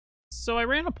So I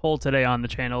ran a poll today on the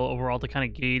channel overall to kind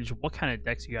of gauge what kind of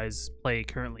decks you guys play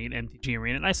currently in MTG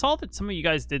Arena, and I saw that some of you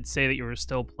guys did say that you were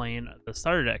still playing the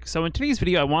starter deck. So in today's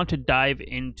video, I want to dive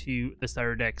into the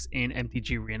starter decks in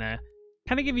MTG Arena,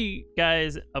 kind of give you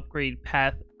guys an upgrade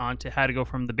path onto how to go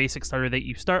from the basic starter that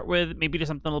you start with, maybe to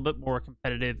something a little bit more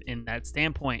competitive in that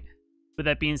standpoint. With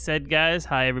that being said, guys,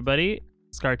 hi everybody.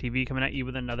 Scar TV coming at you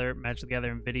with another Magic the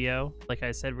Gathering video. Like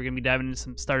I said, we're going to be diving into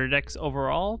some starter decks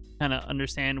overall, kind of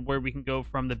understand where we can go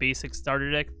from the basic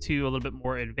starter deck to a little bit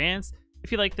more advanced.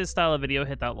 If you like this style of video,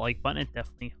 hit that like button. It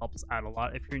definitely helps out a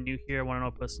lot. If you're new here, want to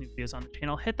know post new videos on the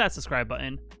channel, hit that subscribe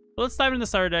button. But let's dive into the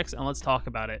starter decks and let's talk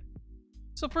about it.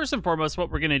 So first and foremost,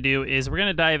 what we're going to do is we're going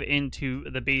to dive into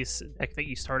the base deck that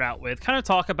you start out with, kind of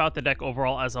talk about the deck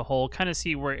overall as a whole, kind of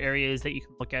see where areas that you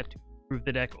can look at to improve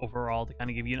the deck overall, to kind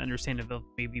of give you an understanding of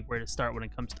maybe where to start when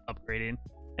it comes to upgrading.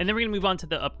 And then we're going to move on to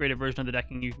the upgraded version of the deck,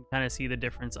 and you can kind of see the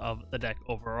difference of the deck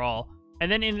overall.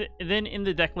 And then in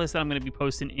the deck list that I'm going to be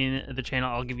posting in the channel,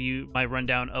 I'll give you my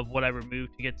rundown of what I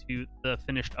removed to get to the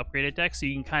finished upgraded deck, so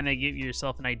you can kind of give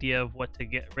yourself an idea of what to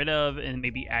get rid of and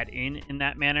maybe add in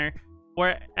that manner.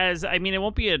 Whereas, I mean, it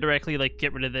won't be a directly like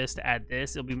get rid of this to add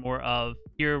this. It'll be more of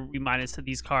here we minus to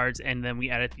these cards and then we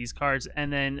add it to these cards.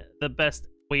 And then the best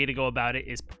way to go about it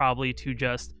is probably to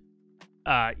just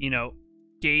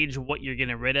gauge what you're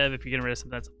getting rid of. If you're getting rid of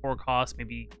something that's a 4 cost,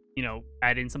 maybe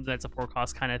add in something that's a 4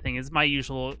 cost kind of thing is my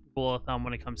usual rule of thumb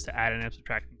when it comes to adding and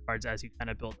subtracting cards as you kind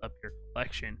of build up your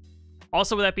collection.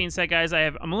 Also, with that being said, guys,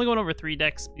 I'm only going over 3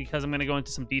 decks because I'm going to go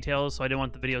into some details, so I didn't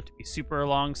want the video to be super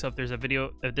long. So if there's a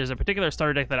particular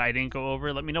starter deck that I didn't go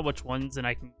over, let me know which ones, and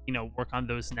I can work on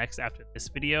those next after this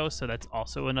video. So that's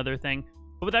also another thing.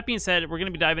 But with that being said, we're going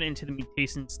to be diving into the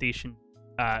Mutation Station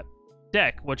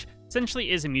deck, which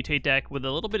essentially is a mutate deck with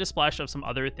a little bit of splash of some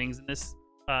other things in this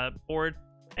board.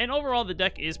 And overall, the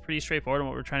deck is pretty straightforward in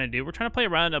what we're trying to do. We're trying to play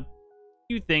around a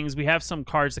few things. We have some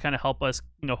cards to kind of help us,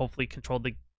 hopefully control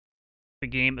the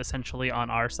game essentially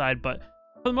on our side, but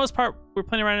for the most part, we're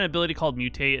playing around an ability called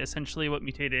Mutate. Essentially, what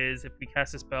Mutate is, if we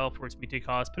cast a spell for its Mutate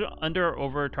cost, put it under or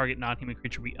over a target non-human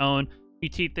creature we own,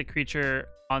 mutate the creature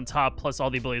on top plus all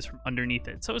the abilities from underneath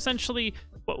it. So essentially,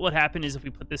 what would happen is if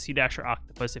we put the Sea Dasher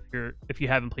Octopus, if you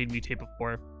haven't played Mutate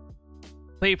before,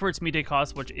 play for its Mutate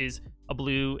cost, which is a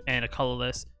blue and a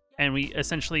colorless, and we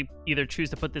essentially either choose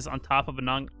to put this on top of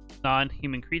a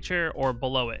non-human creature or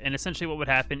below it. And essentially, what would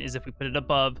happen is if we put it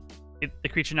above, the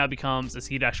creature now becomes a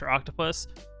Sea Dasher Octopus,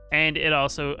 and it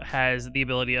also has the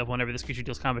ability of whenever this creature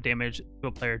deals combat damage to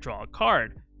a player, draw a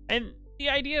card. And the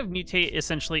idea of Mutate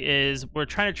essentially is we're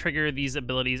trying to trigger these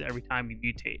abilities every time we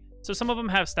mutate. So some of them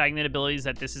have stagnant abilities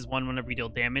that this is one whenever we deal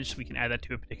damage, so we can add that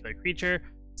to a particular creature.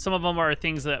 Some of them are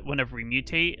things that whenever we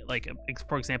mutate, like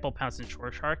for example, Pouncing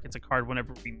Shore Shark. It's a card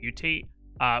whenever we mutate,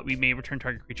 we may return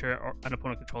target creature or an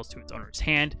opponent controls to its owner's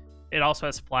hand. It also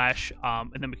has flash,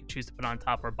 and then we can choose to put it on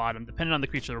top or bottom, depending on the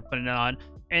creature we're putting it on,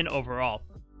 and overall.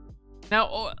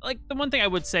 Now, like, the one thing I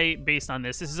would say based on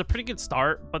this is a pretty good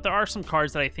start, but there are some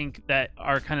cards that I think that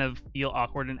are kind of feel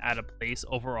awkward and out of place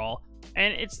overall.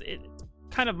 And it's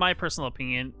kind of my personal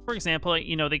opinion. For example,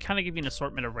 they kind of give you an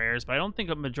assortment of rares, but I don't think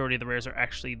a majority of the rares are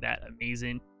actually that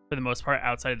amazing for the most part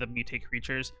outside of the mutate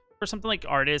creatures. For something like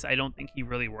Artist, I don't think he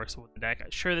really works with the deck.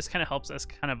 Sure, this kind of helps us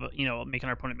kind of, making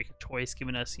our opponent make a choice,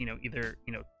 giving us, either,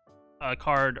 a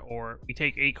card, or we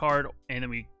take a card and then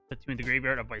we put 2 in the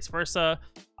graveyard, or vice versa.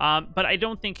 But I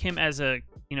don't think him as a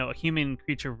human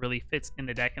creature really fits in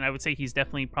the deck. And I would say he's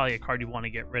definitely probably a card you want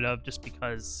to get rid of, just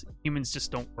because humans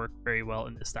just don't work very well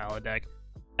in this style of deck.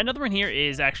 Another one here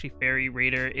is actually Fairy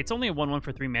Raider. It's only a 1/1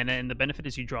 for 3 mana, and the benefit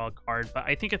is you draw a card, but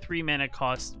I think a 3 mana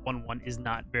cost 1/1 is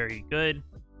not very good.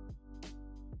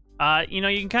 You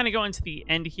can kind of go into the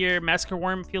end here. Massacre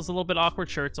Worm feels a little bit awkward.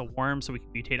 Sure, it's a worm, so we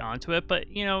can mutate onto it, but,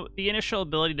 the initial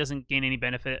ability doesn't gain any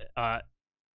benefit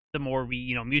the more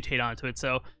we, mutate onto it.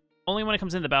 So only when it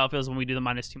comes into the battlefield is when we do the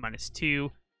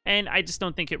 -2/2, and I just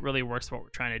don't think it really works for what we're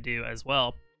trying to do as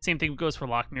well. Same thing goes for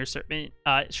Lockmere Serpent.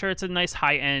 Sure, it's a nice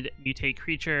high-end mutate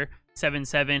creature.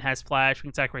 7/7, has flash. We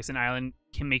can sacrifice an island,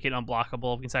 can make it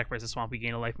unblockable. We can sacrifice a swamp, we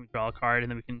gain a life, and we draw a card,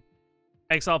 and then we can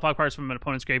exile 5 cards from an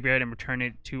opponent's graveyard and return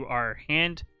it to our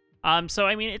hand. So,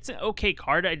 I mean, it's an okay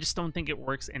card. I just don't think it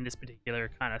works in this particular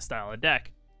kind of style of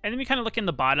deck. And then we kind of look in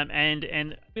the bottom end,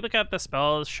 and we look at the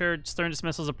spells. Sure, Stern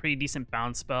Dismissal is a pretty decent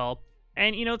bounce spell.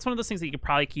 And, it's one of those things that you could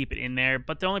probably keep it in there.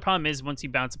 But the only problem is once you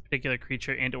bounce a particular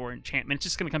creature and or enchantment, it's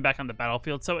just going to come back on the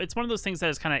battlefield. So it's one of those things that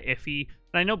is kind of iffy.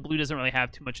 And I know blue doesn't really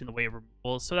have too much in the way of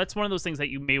removals. So that's one of those things that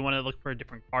you may want to look for a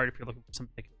different card if you're looking for some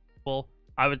particular removal.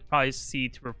 I would probably see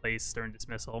to replace Stern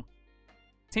Dismissal.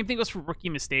 Same thing goes for Rookie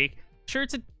Mistake. Sure,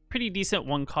 it's a pretty decent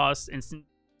 1 cost instant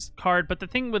card, but the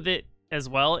thing with it as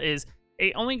well is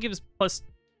it only gives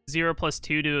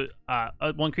 +0/+2 to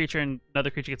one creature, and another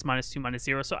creature gets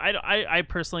 -2/-0. So I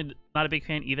personally not a big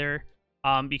fan either,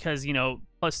 because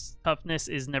plus toughness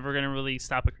is never going to really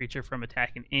stop a creature from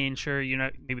attacking in. Sure,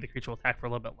 maybe the creature will attack for a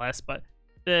little bit less, but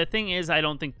the thing is, I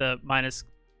don't think the minus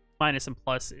and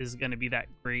plus is going to be that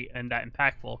great and that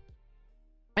impactful.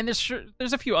 And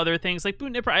there's a few other things like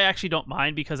Boot Nipper I actually don't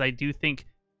mind, because I do think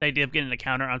the idea of getting a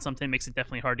counter on something makes it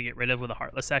definitely hard to get rid of with a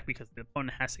Heartless Sack, because the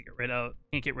opponent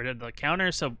can't get rid of the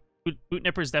counter. So Boot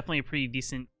Nipper is definitely a pretty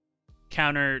decent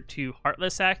counter to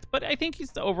Heartless Sack, but I think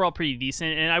he's overall pretty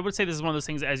decent. And I would say this is one of those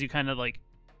things, as you kind of like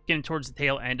getting towards the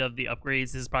tail end of the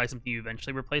upgrades, this is probably something you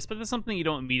eventually replace, but it's something you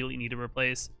don't immediately need to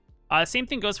replace. Same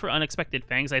thing goes for Unexpected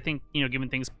Fangs. I think, giving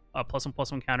things a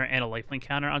 +1/+1 counter and a lifelink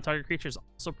counter on target creature is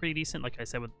also pretty decent, like I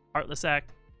said with Heartless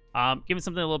Act. Giving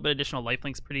something a little bit additional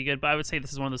lifelink's pretty good, but I would say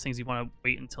this is one of those things you want to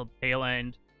wait until the tail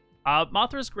end.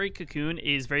 Mothra's Great Cocoon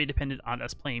is very dependent on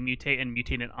us playing Mutate and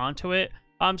mutating onto it.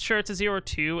 Sure, it's a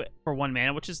 0/2 for 1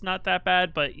 mana, which is not that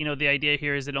bad, but, the idea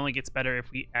here is it only gets better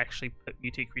if we actually put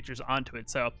Mutate creatures onto it.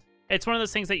 So it's one of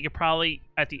those things that you could probably,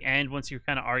 at the end, once you're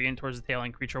kind of arguing towards the tail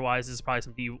end creature-wise, is probably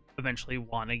something you eventually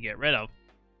want to get rid of.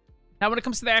 Now, when it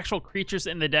comes to the actual creatures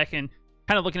in the deck and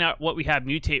kind of looking at what we have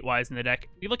mutate-wise in the deck,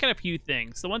 we look at a few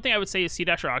things. The one thing I would say is Sea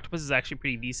Dasher Octopus is actually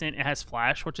pretty decent. It has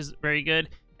Flash, which is very good,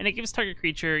 and it gives target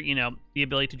creature, the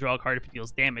ability to draw a card if it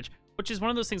deals damage, which is one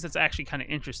of those things that's actually kind of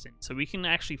interesting. So we can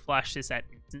actually flash this at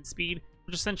instant speed,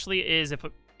 which essentially is if,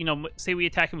 say we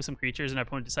attack him with some creatures and our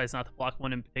opponent decides not to block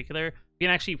one in particular, we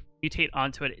can actually mutate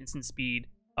onto it at instant speed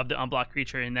of the unblocked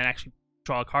creature and then actually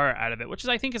draw a card out of it, which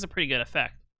I think is a pretty good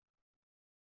effect.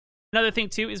 Another thing,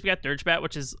 too, is we got Dirgebat,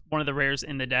 which is one of the rares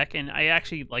in the deck, and I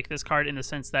actually like this card in the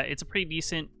sense that it's a pretty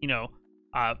decent,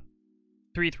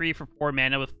 3/3 for 4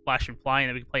 mana with Flash and Fly, and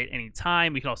that we can play at any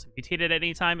time. We can also mutate it at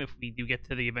any time if we do get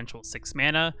to the eventual 6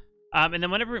 mana. And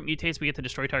then whenever it mutates, we get to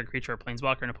destroy target creature or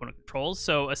planeswalker an opponent controls.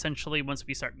 So essentially, once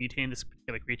we start mutating this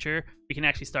particular creature, we can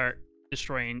actually start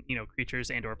destroying,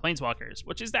 creatures and or planeswalkers,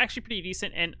 which is actually pretty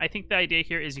decent. And I think the idea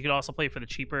here is you could also play for the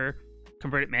cheaper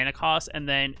converted mana cost and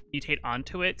then mutate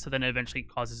onto it, so then it eventually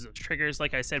causes those triggers.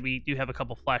 Like I said, we do have a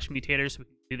couple flash mutators, so we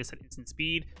can do this at instant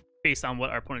speed based on what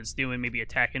our opponent's doing, maybe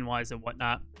attacking wise and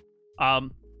whatnot.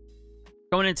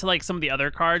 Going into like some of the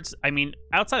other cards, I mean,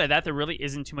 outside of that, there really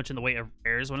isn't too much in the way of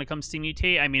rares when it comes to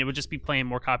mutate. I mean, it would just be playing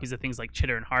more copies of things like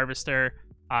Chitter and Harvester,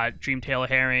 Dreamtail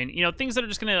Heron, things that are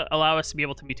just going to allow us to be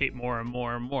able to mutate more and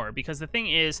more and more. Because the thing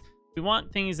is, we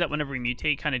want things that whenever we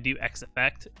mutate kind of do X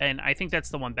effect, and I think that's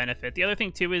the one benefit. The other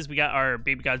thing too is we got our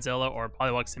Baby Godzilla or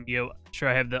Polywog Symbiote. Sure,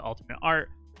 I have the alternate art,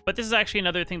 but this is actually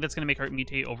another thing that's going to make our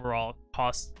mutate overall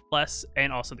cost less,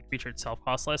 and also the creature itself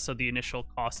cost less. So the initial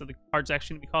cost of the card's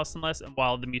actually going to be costing less, and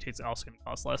while the mutate's also going to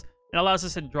cost less. It allows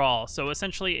us to draw. So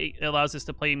essentially, it allows us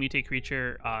to play a mutate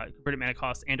creature, converted mana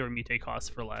cost and or mutate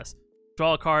cost for less.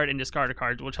 Draw a card and discard a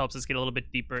card, which helps us get a little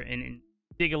bit deeper and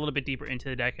dig a little bit deeper into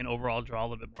the deck and overall draw a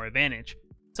little bit more advantage.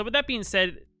 So with that being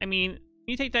said, I mean,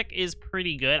 Mutate deck is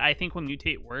pretty good. I think when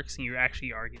Mutate works and you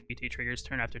actually are getting Mutate triggers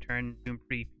turn after turn, doing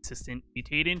pretty consistent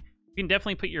mutating, you can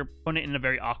definitely put your opponent in a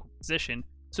very awkward position.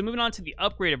 So moving on to the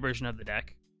upgraded version of the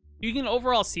deck, you can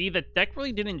overall see that deck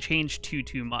really didn't change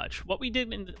too much. What we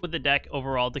did with the deck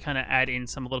overall to kind of add in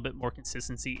some a little bit more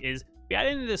consistency is we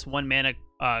added in this 1 mana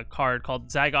card called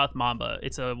Zagoth Mamba.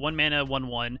 It's a 1 mana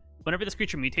 1/1. Whenever this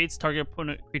creature mutates, target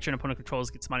creature and opponent controls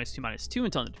gets -2/-2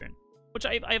 until end of turn. Which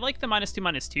I like the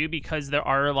 -2/-2 because there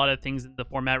are a lot of things in the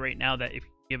format right now that if you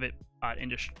give it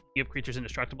give creatures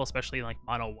indestructible, especially like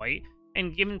mono white,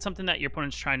 and given something that your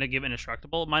opponent's trying to give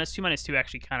indestructible, -2/-2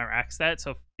 actually counteracts that.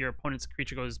 So if your opponent's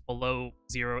creature goes below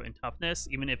 0 in toughness,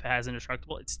 even if it has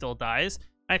indestructible, it still dies.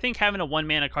 I think having a 1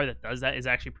 mana card that does that is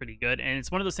actually pretty good, and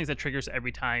it's one of those things that triggers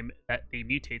every time that they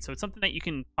mutate. So it's something that you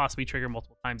can possibly trigger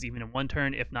multiple times, even in one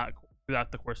turn, if not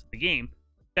throughout the course of the game.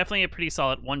 Definitely a pretty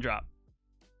solid 1-drop.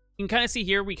 You can kind of see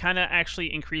here, we kind of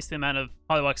actually increase the amount of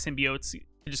Polywog Symbiotes to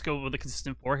just go with a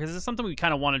consistent 4, because it's something we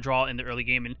kind of want to draw in the early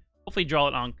game, and hopefully draw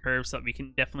it on curve so that we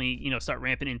can definitely, start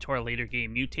ramping into our later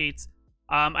game mutates.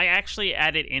 I actually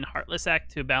added in Heartless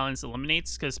Act to balance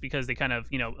Eliminates, because they kind of,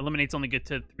 Eliminates only good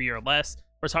to 3 or less,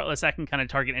 whereas Heartless Act can kind of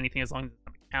target anything as long as it's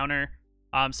on a counter.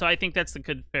 So I think that's a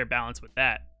good, fair balance with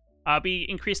that. We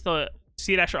increased the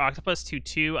Sea Dasher Octopus to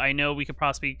 2. I know we could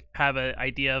possibly have an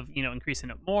idea of, increasing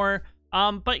it more.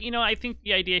 But, I think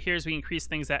the idea here is we increase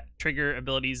things that trigger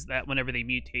abilities that whenever they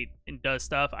mutate and does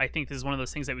stuff. I think this is one of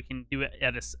those things that we can do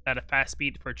at a fast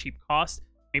speed for a cheap cost,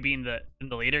 maybe in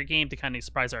the later game to kind of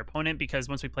surprise our opponent, because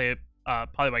once we play a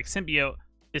Polywog Symbiote,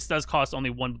 this does cost only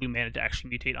 1 blue mana to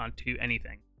actually mutate onto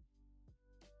anything.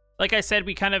 Like I said,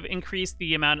 we kind of increased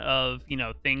the amount of,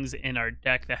 things in our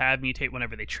deck that have mutate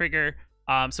whenever they trigger.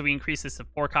 So we increased this to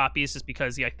 4 copies just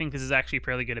because I think this is actually a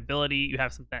fairly good ability. You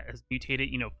have something that has mutated,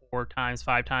 4 times,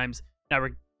 5 times. Now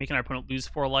we're making our opponent lose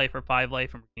 4 life or 5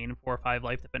 life, and we're gaining 4 or 5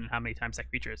 life depending on how many times that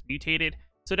creature is mutated.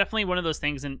 So definitely one of those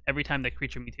things, and every time that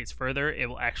creature mutates further, it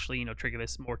will actually, trigger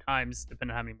this more times,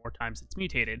 depending on how many more times it's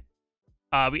mutated.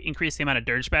 We increase the amount of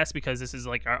Dirge Bats because this is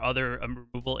like our other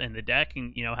removal in the deck,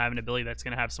 and have an ability that's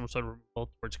going to have some sort of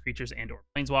removal towards creatures and or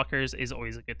planeswalkers is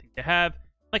always a good thing to have.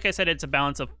 Like I said, it's a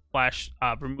balance of flash,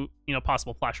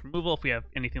 possible flash removal if we have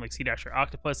anything like Sea Dasher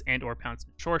Octopus and or Pounce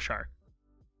and Shore Shark.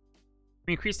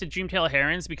 We increased the Dreamtail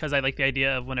Herons because I like the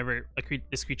idea of whenever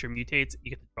this creature mutates,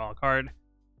 you get to draw a card.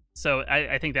 So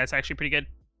I think that's actually pretty good.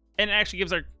 And it actually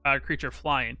gives our creature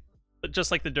flying, but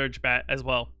just like the Dirge Bat as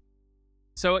well.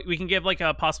 So we can give like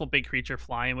a possible big creature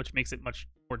flying, which makes it much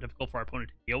more difficult for our opponent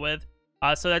to deal with.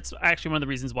 So that's actually one of the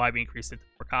reasons why we increased it to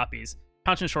 4 copies.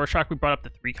 Pounce and Shore Shark, we brought up to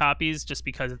 3 copies just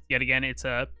because, yet again, it's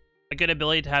a good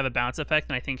ability to have a bounce effect,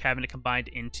 and I think having it combined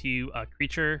into a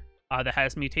creature that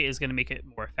has mutate is going to make it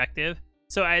more effective.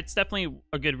 So it's definitely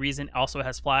a good reason. Also, it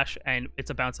has flash, and it's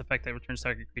a bounce effect that returns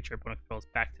target creature opponent controls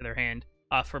back to their hand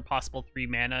for possible 3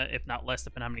 mana, if not less,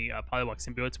 depending on how many Polywalk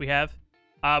Symbiotes we have.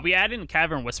 We added in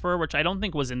Cavern Whisperer, which I don't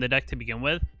think was in the deck to begin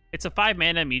with. It's a 5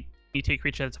 mana mutate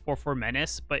creature that's a 4/4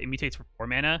 menace, but it mutates for 4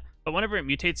 mana. But whenever it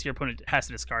mutates, your opponent has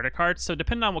to discard a card. So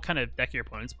depending on what kind of deck your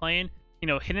opponent's playing,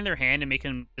 hitting their hand and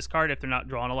making them discard if they're not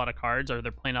drawing a lot of cards or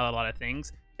they're playing out a lot of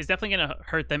things is definitely going to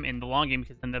hurt them in the long game,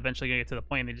 because then they're eventually going to get to the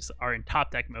point they just are in top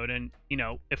deck mode. And,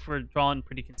 if we're drawing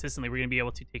pretty consistently, we're going to be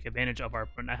able to take advantage of our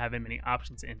opponent not having many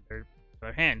options in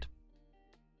their hand.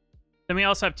 Then we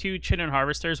also have 2 Chidden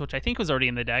Harvesters, which I think was already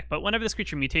in the deck, but whenever this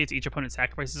creature mutates, each opponent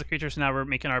sacrifices a creature, so now we're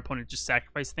making our opponent just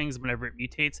sacrifice things whenever it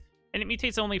mutates, and it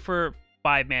mutates only for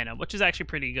 5 mana, which is actually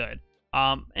pretty good.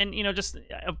 And, just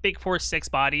a big 4/6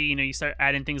 body, you start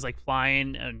adding things like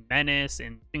Flying and Menace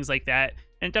and things like that,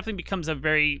 and it definitely becomes a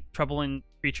very troubling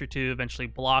creature to eventually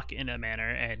block in a manner.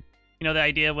 And, the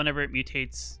idea whenever it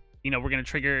mutates, we're going to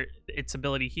trigger its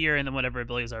ability here, and then whatever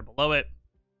abilities are below it.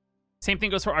 Same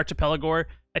thing goes for Archipelagore.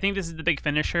 I think this is the big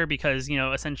finisher because,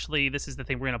 essentially this is the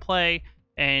thing we're going to play,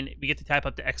 and we get to tap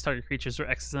up to X target creatures or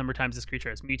X number of times this creature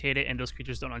has mutated, and those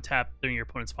creatures don't untap during your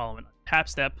opponent's following tap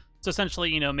step. So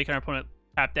essentially, making our opponent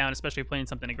tap down, especially playing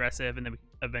something aggressive, and then we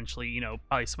can eventually,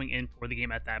 probably swing in for the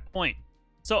game at that point.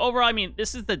 So overall, I mean,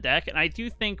 this is the deck, and I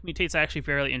do think Mutate's actually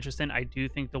fairly interesting. I do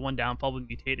think the one downfall with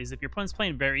Mutate is if your opponent's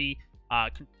playing very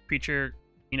creature,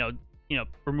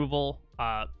 removal,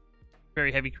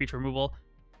 very heavy creature removal,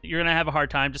 you're going to have a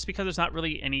hard time just because there's not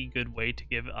really any good way to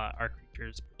give our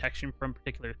creatures protection from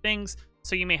particular things.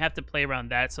 So you may have to play around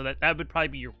that. So that would probably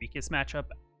be your weakest matchup,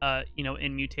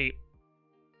 in Mutate.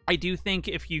 I do think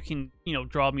if you can,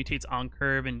 draw Mutates on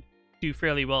curve and do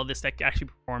fairly well, this deck actually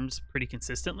performs pretty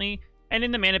consistently. And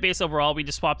in the mana base overall, we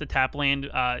just swapped the tap land,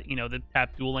 the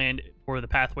tap dual land for the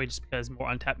pathway just because more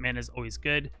untapped mana is always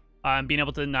good. Being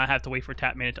able to not have to wait for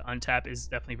tap mana to untap is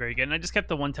definitely very good. And I just kept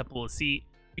the 1 Temple of Seat.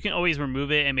 You can always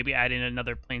remove it and maybe add in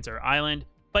another Plains or Island.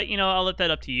 But, I'll let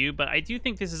that up to you. But I do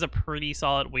think this is a pretty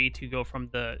solid way to go from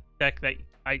the deck that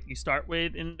you start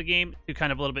with in the game to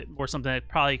kind of a little bit more something that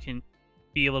probably can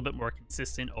be a little bit more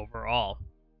consistent overall.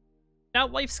 Now,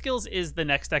 Life Skills is the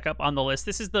next deck up on the list.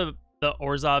 This is the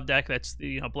Orzhov deck. That's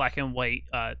the black and white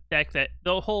deck. That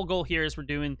the whole goal here is we're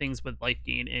doing things with life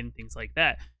gain and things like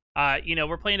that.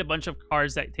 We're playing a bunch of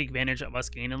cards that take advantage of us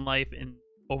gaining life and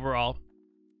overall.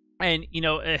 And,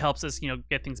 it helps us,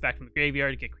 get things back from the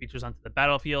graveyard, get creatures onto the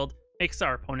battlefield, makes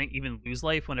our opponent even lose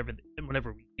life whenever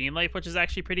we gain life, which is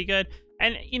actually pretty good.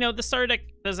 And, the starter deck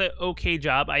does an okay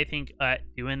job, I think, at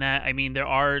doing that. I mean, there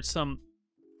are some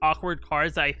awkward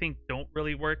cards that I think don't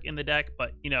really work in the deck,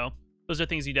 but, those are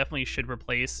things you definitely should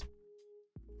replace.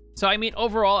 So, I mean,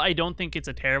 overall, I don't think it's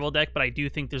a terrible deck, but I do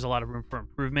think there's a lot of room for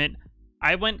improvement.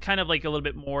 I went kind of like a little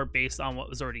bit more based on what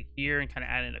was already here and kind of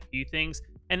added a few things.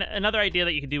 And another idea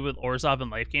that you could do with Orzhov and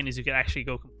Life Gain is you could actually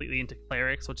go completely into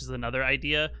Clerics, which is another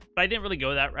idea. But I didn't really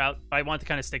go that route. But I wanted to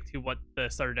kind of stick to what the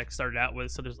starter deck started out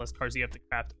with, so there's less cards you have to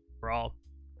craft overall.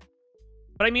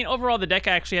 But I mean, overall, the deck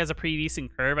actually has a pretty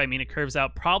decent curve. I mean, it curves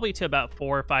out probably to about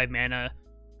 4 or 5 mana.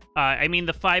 I mean,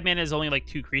 the 5 mana is only like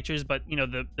 2 creatures, but,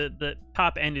 the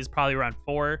top end is probably around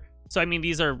 4. So, I mean,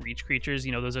 these are reach creatures.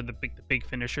 Those are the big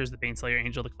finishers, the Baneslayer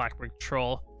Angel, the Clockwork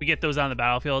Troll. We get those on the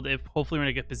battlefield. If hopefully we're in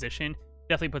a good position,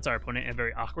 definitely puts our opponent in a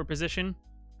very awkward position.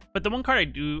 But the one card I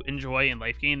do enjoy in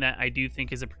Life Gain that I do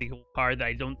think is a pretty cool card that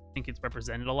I don't think it's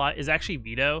represented a lot is actually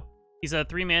Veto. He's a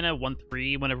 3 mana,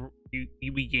 1/3. Whenever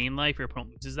we gain life, your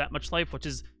opponent loses that much life, which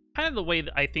is kind of the way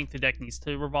that I think the deck needs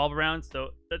to revolve around.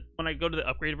 So when I go to the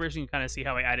upgraded version, you kind of see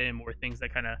how I added in more things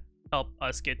that kind of help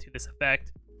us get to this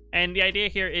effect. And the idea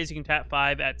here is you can tap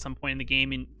 5 at some point in the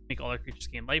game and make all our creatures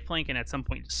gain lifelink, and at some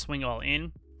point just swing all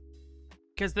in.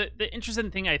 Because the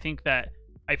interesting thing I think that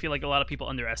I feel like a lot of people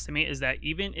underestimate is that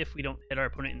even if we don't hit our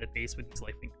opponent in the face with these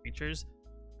lifelink creatures,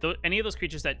 any of those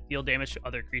creatures that deal damage to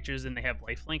other creatures, then they have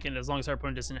lifelink, and as long as our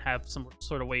opponent doesn't have some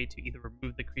sort of way to either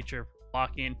remove the creature from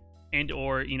blocking and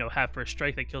or have first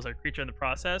strike that kills our creature in the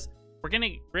process, we're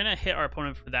gonna hit our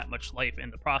opponent for that much life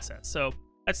in the process. So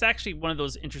that's actually one of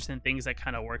those interesting things that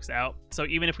kind of works out. So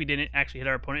even if we didn't actually hit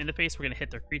our opponent in the face, we're gonna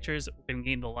hit their creatures, we're gonna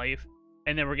gain the life,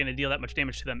 and then we're gonna deal that much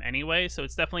damage to them anyway. So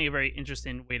it's definitely a very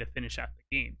interesting way to finish out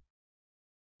the game.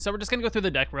 So we're just gonna go through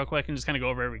the deck real quick and just kind of go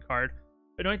over every card.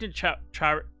 Anointed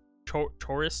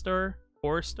Chorister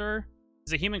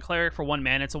is a human cleric for 1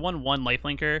 mana. It's a 1/1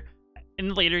 lifelinker. In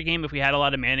the later game, if we had a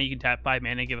lot of mana, you can tap 5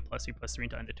 mana, give it +3/+3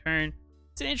 until end of turn.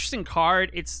 It's an interesting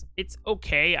card. It's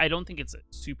okay. I don't think it's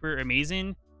super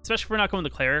amazing, especially if we're not going the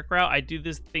cleric route. I do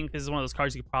think this is one of those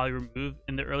cards you could probably remove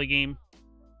in the early game.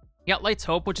 You got Light's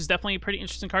Hope, which is definitely a pretty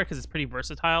interesting card because it's pretty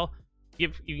versatile. You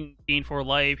can gain 4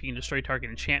 life, you can destroy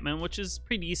target enchantment, which is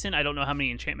pretty decent. I don't know how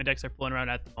many enchantment decks are floating around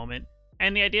at the moment.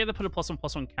 And the idea to put a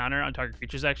 +1/+1 counter on target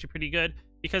creatures is actually pretty good,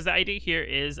 because the idea here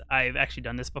is, I've actually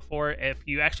done this before, if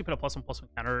you actually put a +1/+1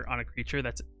 counter on a creature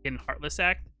that's in Heartless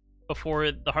Act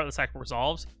before the Heartless Act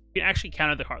resolves, you can actually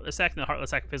counter the Heartless Act, and the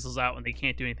Heartless Act fizzles out and they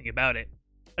can't do anything about it.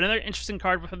 Another interesting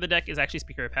card for the deck is actually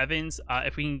Speaker of Heavens.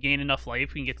 If we can gain enough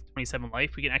life, we can get to 27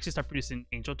 life, we can actually start producing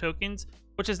angel tokens,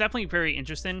 which is definitely very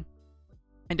interesting,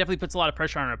 and definitely puts a lot of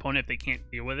pressure on our opponent if they can't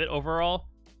deal with it overall.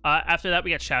 After that,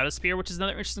 we got Shadow Spear, which is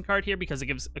another interesting card here because it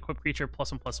gives equipped creature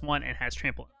 +1/+1 and has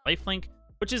trample and lifelink,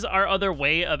 which is our other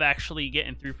way of actually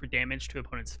getting through for damage to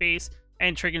opponent's face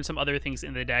and triggering some other things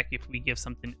in the deck if we give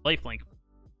something lifelink.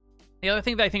 The other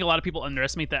thing that I think a lot of people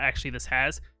underestimate that actually this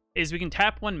has is we can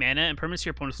tap 1 mana and permanents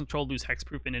your opponent's control lose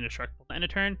hexproof and indestructible to end a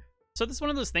turn. So this is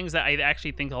one of those things that I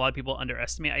actually think a lot of people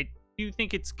underestimate. I do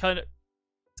think it's because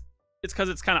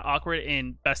it's kind of awkward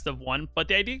in best of 1, but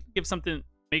the idea to give something,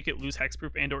 make it lose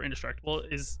hexproof and or indestructible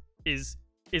is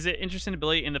an interesting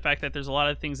ability in the fact that there's a lot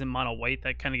of things in mono white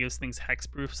that kind of gives things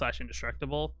hexproof /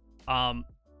 indestructible. Well,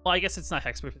 I guess it's not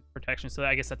hexproof, it's protection, so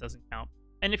I guess that doesn't count.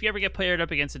 And if you ever get paired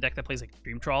up against a deck that plays like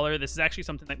Dream Trawler, this is actually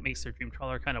something that makes their Dream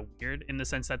Trawler kind of weird in the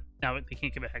sense that now they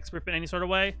can't give it hexproof in any sort of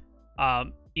way,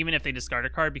 even if they discard a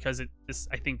card, because this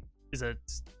I think is a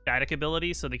static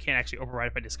ability, so they can't actually override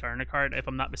it by discarding a card. If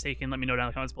I'm not mistaken, let me know down in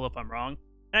the comments below if I'm wrong.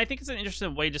 And I think it's an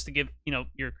interesting way just to give,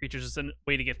 your creatures just a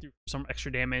way to get through some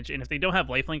extra damage. And if they don't have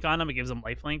lifelink on them, it gives them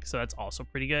lifelink, so that's also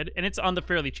pretty good. And it's on the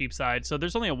fairly cheap side, so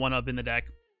there's only a 1-of in the deck.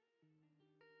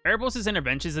 Erebos'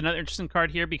 Intervention is another interesting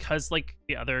card here because, like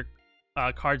the other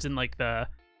cards in like the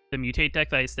Mutate deck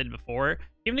that I said before,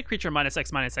 giving the creature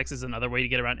 -X/-X is another way to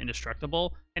get around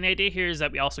Indestructible. And the idea here is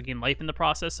that we also gain life in the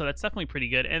process, so that's definitely pretty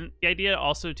good. And the idea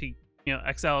also to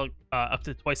exile up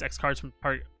to twice X cards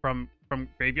from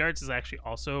graveyards is actually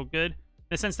also good, in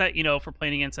the sense that if we're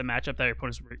playing against a matchup that your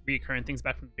opponent's reoccurring things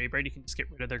back from the graveyard, you can just get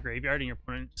rid of their graveyard and your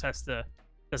opponent just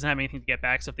doesn't have anything to get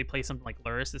back. So if they play something like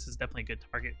Lurrus, this is definitely a good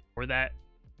target for that.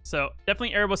 So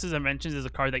definitely Erebos' Inventions is a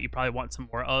card that you probably want some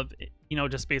more of,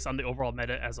 just based on the overall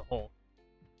meta as a whole.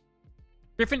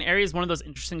 Griffin Area is one of those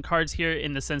interesting cards here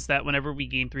in the sense that whenever we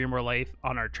gain 3 or more life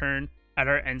on our turn, at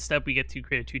our end step, we get to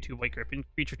create a 2/2 white Griffin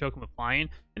creature token with flying.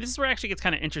 And this is where it actually gets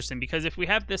kind of interesting, because if we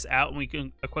have this out and we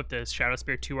can equip the Shadow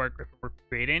Spear to our Griffin we're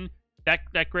creating,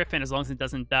 that Griffin, as long as it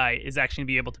doesn't die, is actually going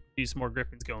to be able to produce more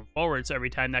Griffins going forward. So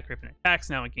every time that Griffin attacks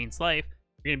now and gains life,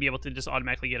 you're going to be able to just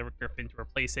automatically get a Griffin to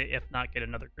replace it, if not get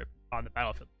another Griffin on the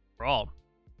battlefield overall.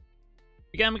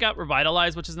 Again, we got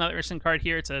Revitalize, which is another interesting card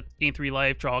here. It's a gain 3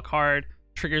 life, draw a card,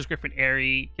 triggers Griffin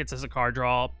Airy, gets us a card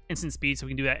draw, instant speed, so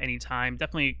we can do that anytime.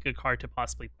 Definitely a good card to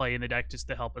possibly play in the deck just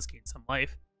to help us gain some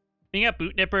life. Then you got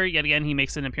Boot Nipper. Yet again, he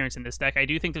makes an appearance in this deck. I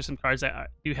do think there's some cards that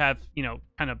do have,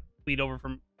 kind of bleed over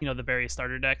from, the various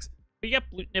starter decks. But you got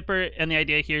Boot Nipper, and the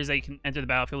idea here is that you can enter the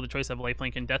battlefield with a choice of a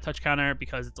lifelink and Death Touch counter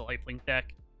because it's a lifelink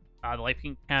deck. The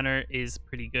lifelink counter is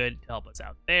pretty good to help us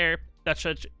out there. Death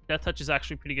Touch is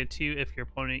actually pretty good too if your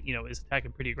opponent, is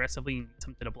attacking pretty aggressively and you need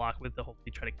something to block with to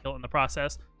hopefully try to kill it in the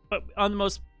process. But on the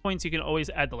most points, you can always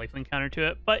add the lifelink counter to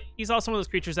it. But he's also one of those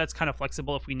creatures that's kind of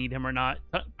flexible if we need him or not.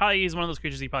 Probably he's one of those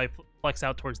creatures you probably flex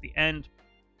out towards the end.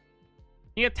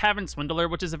 You get Tavern Swindler,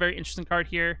 which is a very interesting card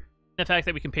here. The fact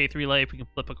that we can pay 3 life, we can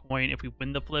flip a coin. If we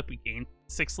win the flip, we gain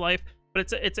 6 life.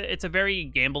 But it's a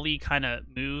very gambly kind of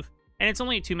move. And it's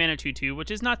only a 2 mana 2/2,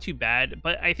 which is not too bad.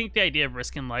 But I think the idea of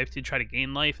risking life to try to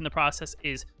gain life in the process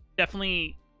is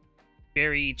definitely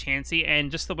very chancy,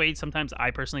 and just the way sometimes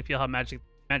I personally feel how Magic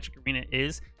Arena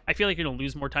is, I feel like you're gonna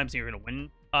lose more times than you're gonna win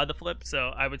the flip. So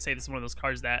I would say this is one of those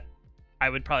cards that I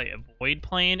would probably avoid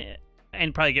playing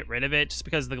and probably get rid of it, just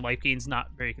because the life gain's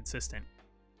not very consistent.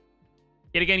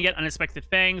 Yet again, you get Unexpected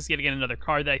Fangs. Yet again, another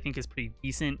card that I think is pretty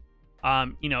decent.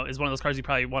 You know, is one of those cards you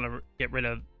probably want to get rid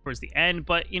of towards the end.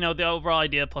 But, you know, the overall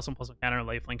idea, +1/+1 counter,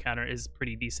 lifelink counter, is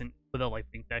pretty decent with a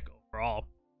lifelink deck overall.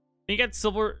 Then you got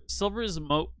Silver's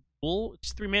Moat Pool, which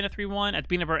is 3 mana, 3/1. At the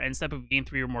beginning of our end step, if we gain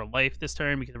 3 or more life this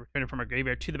turn, we can return it from our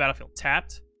graveyard to the battlefield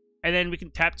tapped. And then we can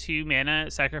tap 2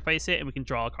 mana, sacrifice it, and we can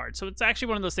draw a card. So it's actually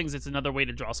one of those things, it's another way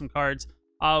to draw some cards.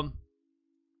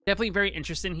 Definitely very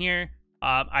interesting here.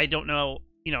 I don't know,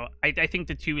 you know, I think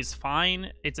the 2 is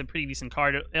fine. It's a pretty decent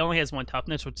card. It only has 1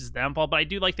 toughness, which is downfall, but I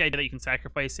do like the idea that you can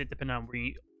sacrifice it depending on where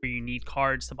you need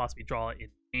cards to possibly draw it in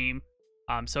the game.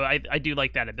 So I do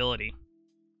like that ability.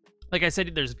 Like I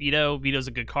said, there's Veto. Veto's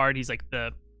a good card. He's like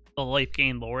the life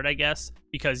gain lord, I guess,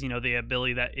 because, you know, the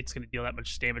ability that it's going to deal that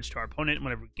much damage to our opponent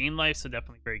whenever we gain life, so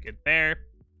definitely very good there.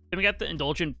 Then we got the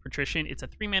Indulgent Patrician. It's a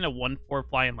 3 mana, 1/4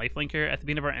 fly and lifelinker. At the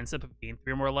beginning of our end step, if we gain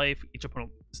 3 or more life, each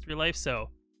opponent loses 3 life.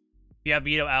 So if you have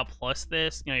Veto out plus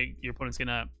this, you know, your opponent's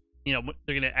gonna, you know,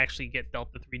 they're gonna actually get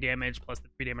dealt the 3 damage plus the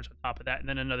 3 damage on top of that, and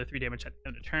then another 3 damage at the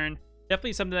end of the turn.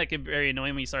 Definitely something that can be very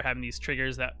annoying when you start having these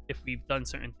triggers that if we've done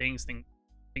certain things,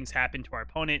 things happen to our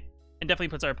opponent, and definitely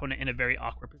puts our opponent in a very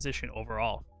awkward position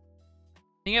overall.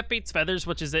 Then you have Fate's Feathers,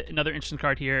 which is another interesting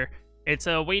card here. It's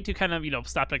a way to kind of, you know,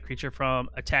 stop that creature from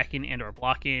attacking and or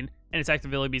blocking, and its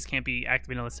active abilities can't be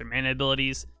activated unless they're mana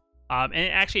abilities. And it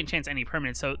actually enchants any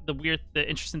permanent. So the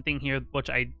interesting thing here, which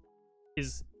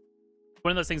is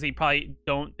one of those things that you probably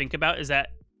don't think about, is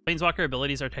that Planeswalker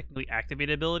abilities are technically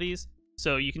activated abilities.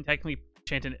 So you can technically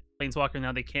enchant a Planeswalker,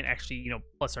 now they can't actually, you know,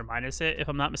 plus or minus it, if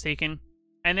I'm not mistaken.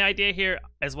 And the idea here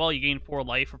as well, you gain 4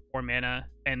 life or 4 mana,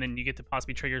 and then you get to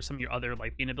possibly trigger some of your other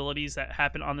life gain abilities that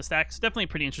happen on the stack. So definitely a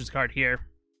pretty interesting card here.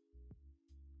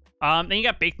 Then you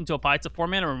got Baked into a Pie. It's a 4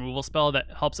 mana removal spell that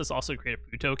helps us also create a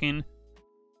food token.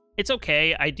 It's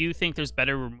okay. I do think there's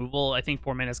better removal. I think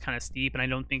 4 mana is kind of steep, and I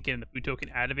don't think getting the food token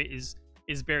out of it is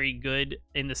very good,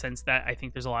 in the sense that I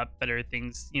think there's a lot better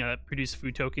things, you know, that produce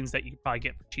food tokens that you could probably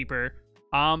get for cheaper.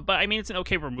 But I mean, it's an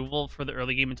okay removal for the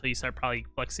early game until you start probably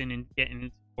flexing and getting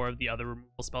into more of the other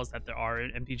removal spells that there are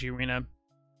in MTG Arena.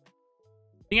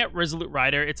 Then you got Resolute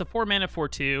Rider. It's a 4 mana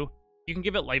 4/2. You can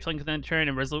give it lifelink at the end of turn,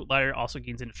 and Resolute Rider also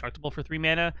gains Indestructible for 3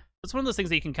 mana. It's one of those things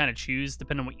that you can kind of choose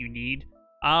depending on what you need.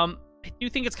 I do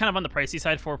think it's kind of on the pricey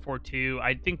side for 4/2.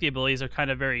 I think the abilities are kind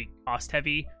of very cost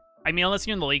heavy. I mean, unless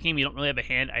you're in the late game, you don't really have a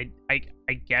hand.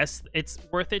 I guess it's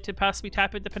worth it to possibly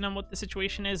tap it depending on what the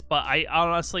situation is. But I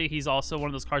honestly, he's also one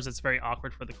of those cards that's very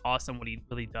awkward for the cost and what he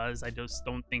really does. I just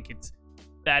don't think it's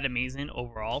that amazing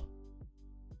overall.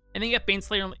 And then you got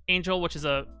Baneslayer Angel, which is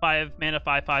a 5 mana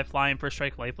 5/5 flying first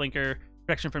strike lifelinker,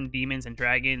 protection from demons and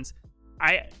dragons.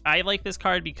 I like this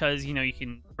card because, you know, you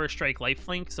can first strike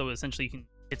lifelink, so essentially you can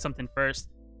hit something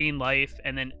first, gain life,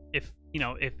 and then if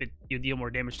you deal more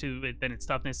damage to it than its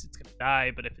toughness, it's gonna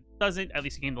die. But if it doesn't, at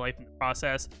least you gain the life in the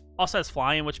process. Also has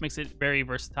flying, which makes it very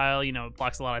versatile. You know, it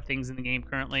blocks a lot of things in the game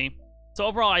currently. So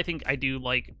overall, I think I do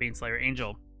like Baneslayer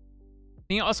Angel.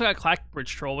 And you also got Clackbridge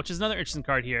Troll, which is another interesting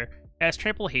card here. It has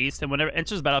trample haste, and whenever it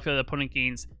enters the battlefield, the opponent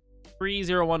gains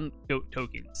 3/0/1 goat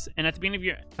tokens. And at the beginning of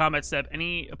your combat step,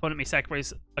 any opponent may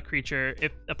sacrifice a creature.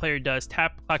 If a player does,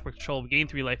 tap Clackbridge Troll, gain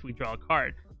 3 life, we draw a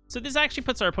card. So this actually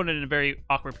puts our opponent in a very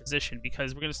awkward position,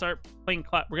 because we're going to start playing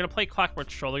we're going to play Clackbridge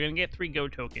Troll. They're going to get 3 go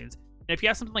tokens. And if you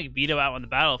have something like Veto out on the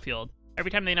battlefield, every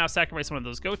time they now sacrifice one of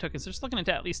those go tokens, they're just looking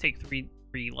to at least take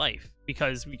 3 life,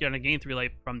 because we're going to gain 3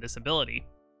 life from this ability.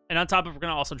 And on top of it, we're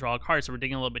going to also draw a card, so we're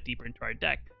digging a little bit deeper into our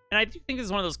deck. And I do think this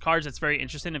is one of those cards that's very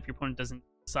interesting if your opponent doesn't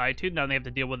decide to. Now they have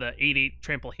to deal with a 8/8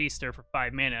 trample haster for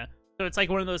 5 mana. So it's like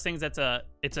one of those things that's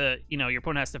you know, your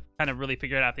opponent has to kind of really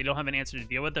figure it out. If they don't have an answer to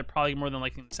deal with, they're probably more than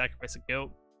likely to sacrifice a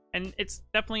goat. And it's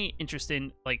definitely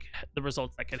interesting, like, the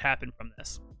results that could happen from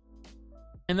this.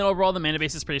 And then overall, the mana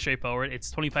base is pretty straightforward. It's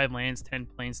 25 lands, 10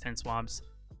 plains, 10 swamps,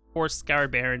 4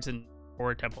 Scoured Barrens, and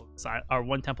 1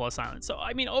 Temple of Silence. So,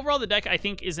 I mean, overall, the deck, I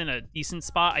think, is in a decent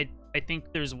spot. I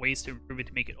think there's ways to improve it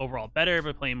to make it overall better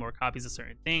by playing more copies of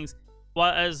certain things,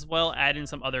 while as well add in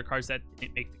some other cards that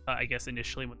didn't make the cut, I guess,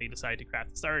 initially when they decided to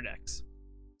craft the starter decks.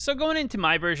 So going into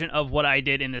my version of what I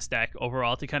did in this deck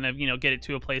overall to kind of, you know, get it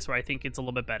to a place where I think it's a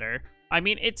little bit better. I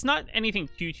mean, it's not anything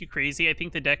too crazy. I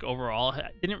think the deck overall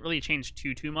didn't really change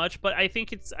too much, but I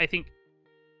think it's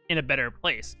in a better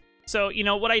place. So, you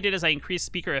know, what I did is I increased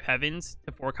Speaker of Heavens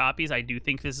to 4 copies. I do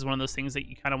think this is one of those things that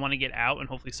you kind of want to get out and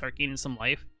hopefully start gaining some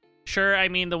life. Sure, I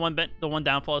mean the one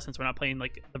downfall since we're not playing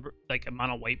like a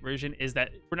mono white version is that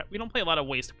we don't play a lot of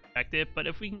ways to protect it. But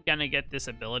if we can kind of get this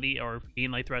ability, or if we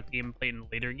gain life throughout the game and play in a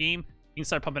later game, you can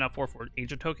start pumping out 4/4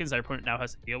 danger tokens that our opponent now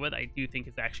has to deal with. I do think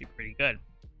it's actually pretty good.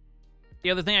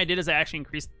 The other thing I did is I actually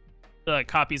increased the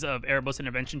copies of Erebos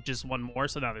Intervention just one more,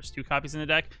 so now there's 2 copies in the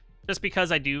deck. Just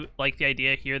because I do like the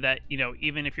idea here that, you know,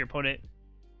 even if your opponent,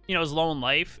 you know, is low in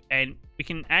life, and we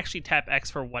can actually tap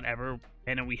X for whatever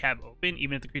mana we have open,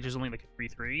 even if the creature's only like a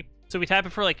 3/3. So we tap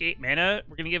it for like 8 mana,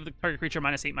 we're gonna give the target creature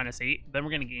 -8/-8, then we're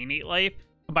gonna gain 8 life.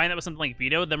 Combine that with something like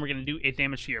Veto, then we're gonna do 8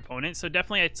 damage to your opponent. So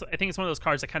definitely, I think it's one of those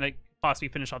cards that kind of possibly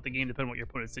finish off the game depending on what your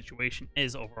opponent's situation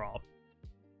is overall.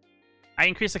 I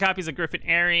increased the copies of Griffin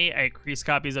Airy. I increased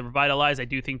copies of Revitalize. I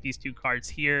do think these 2 cards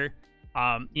here,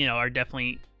 you know, are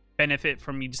definitely benefit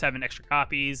from you just having extra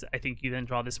copies. I think you then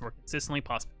draw this more consistently,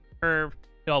 possibly curve.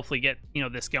 To hopefully get, you know,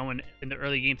 this going in the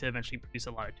early game to eventually produce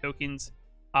a lot of tokens.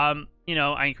 You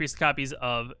know, I increased the copies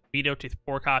of Veto to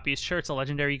 4 copies. Sure, it's a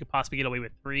legendary. You could possibly get away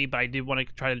with 3, but I did want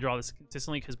to try to draw this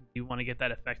consistently because we do want to get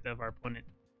that effect of our opponent,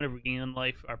 whenever we gain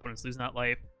life, our opponent's losing that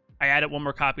life. I added 1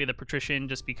 more copy of the Patrician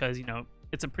just because, you know,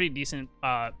 it's a pretty decent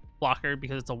blocker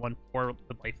because it's a 1/4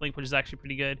 with lifelink, which is actually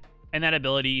pretty good. And that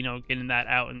ability, you know, getting that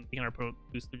out and making our opponent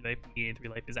lose 3 life and gain 3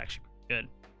 life is actually pretty good.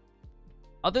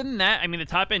 Other than that, I mean, the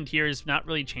top end here has not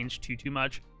really changed too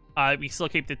much. We still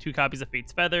keep the 2 copies of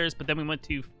Fate's Feathers, but then we went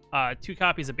to 2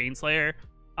 copies of Baneslayer.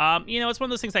 You know, it's one of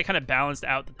those things that kind of balanced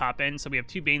out the top end. So we have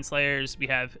 2 Baneslayers, we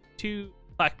have 2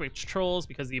 Blackbridge Trolls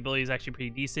because the ability is actually pretty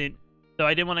decent. So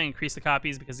I didn't want to increase the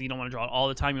copies because you don't want to draw it all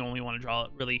the time. You only want to draw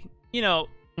it really, you know,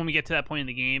 when we get to that point in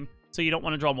the game. So you don't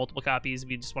want to draw multiple copies.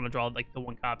 We just want to draw like the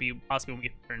 1 copy, possibly when we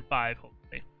get to turn 5,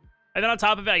 hopefully. And then on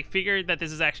top of it, I figured that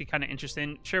this is actually kind of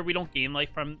interesting. Sure, we don't gain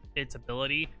life from its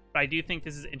ability, but I do think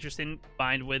this is interesting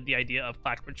combined with the idea of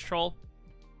Clackbridge Troll.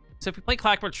 So if we play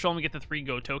Clackbridge Troll and we get the 3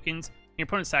 go tokens, your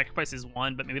opponent sacrifices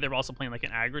 1, but maybe they're also playing like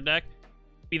an aggro deck.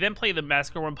 We then play the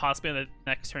Massacre one possibly on the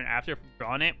next turn after if we've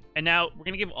drawn it. And now we're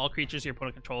going to give all creatures your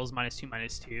opponent controls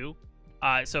 -2/-2.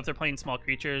 So if they're playing small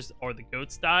creatures or the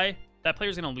goats die, that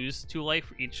player's going to lose 2 life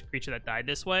for each creature that died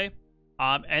this way.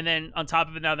 And then on top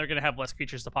of it, now they're going to have less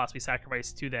creatures to possibly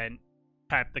sacrifice to then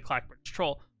tap the Clackbridge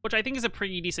Troll, which I think is a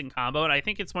pretty decent combo. And I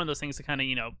think it's one of those things to kind of,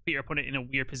 you know, put your opponent in a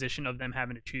weird position of them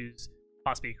having to choose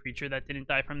possibly a creature that didn't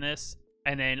die from this.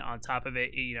 And then on top of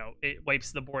it, you know, it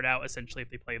wipes the board out essentially if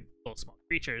they play little small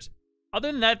creatures.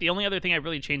 Other than that, the only other thing I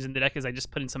really changed in the deck is I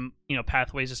just put in some, you know,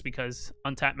 pathways just because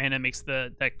untapped mana makes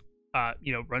the deck,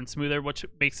 you know, run smoother, which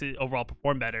makes it overall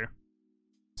perform better.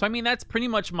 So, I mean, that's pretty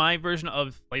much my version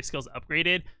of Life Skills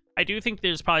Upgraded. I do think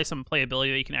there's probably some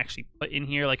playability that you can actually put in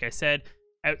here. Like I said,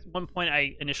 at one point,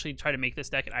 I initially tried to make this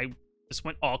deck, and I just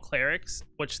went all Clerics,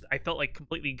 which I felt like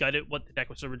completely gutted what the deck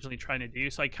was originally trying to do.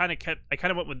 So I kind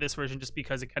of went with this version just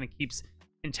because it kind of keeps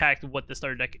intact what the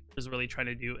starter deck was really trying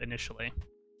to do initially.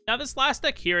 Now, this last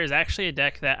deck here is actually a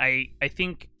deck that I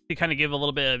think to kind of give a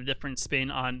little bit of a different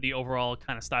spin on the overall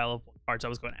kind of style of cards I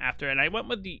was going after, and I went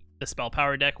with the Spell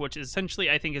Power deck, which essentially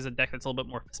I think is a deck that's a little bit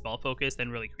more spell focused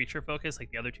than really creature focused,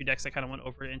 like the other 2 decks I kind of went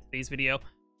over in today's video.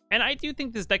 And I do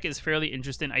think this deck is fairly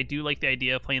interesting. I do like the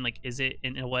idea of playing like Izzet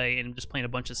in a way and just playing a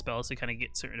bunch of spells to kind of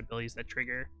get certain abilities that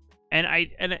trigger. And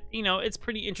you know, it's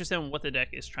pretty interesting on what the deck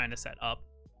is trying to set up.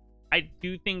 I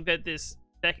do think that this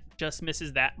deck just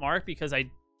misses that mark because I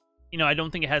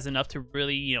don't think it has enough to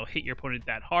really, you know, hit your opponent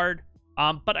that hard.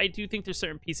 But I do think there's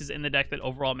certain pieces in the deck that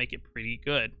overall make it pretty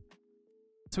good.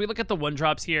 So we look at the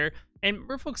 1-drops here, and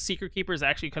Merfolk's Secret Keeper is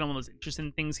actually kind of one of those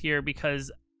interesting things here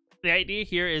because the idea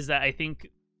here is that I think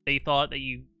they thought that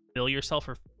you mill yourself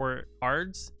for 4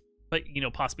 cards, but, you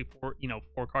know, possibly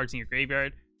 4 cards in your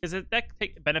graveyard, because the deck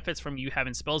benefits from you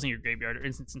having spells in your graveyard or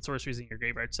instants and sorceries in your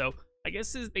graveyard. So I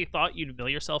guess they thought you'd mill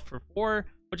yourself for 4,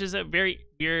 which is a very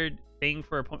weird thing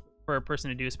for a person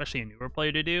to do, especially a newer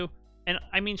player to do. And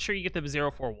I mean, sure, you get the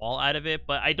 0/4 wall out of it,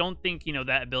 but I don't think, you know,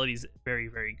 that ability is very,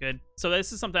 very good. So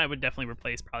this is something I would definitely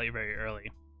replace probably very early.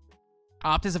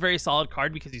 Opt is a very solid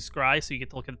card because you scry, so you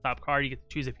get to look at the top card. You get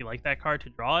to choose if you like that card to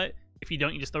draw it. If you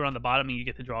don't, you just throw it on the bottom and you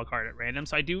get to draw a card at random.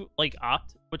 So I do like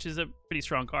Opt, which is a pretty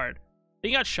strong card.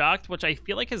 Then you got Shocked, which I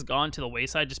feel like has gone to the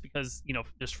wayside just because, you know,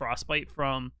 there's Frostbite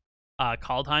from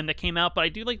Kaldheim that came out. But I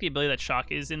do like the ability that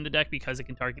Shock is in the deck because it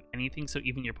can target anything, so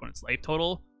even your opponent's life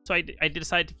total. So I did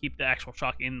decide to keep the actual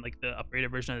Shock in like the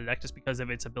upgraded version of the deck just because of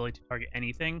its ability to target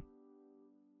anything.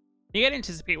 You get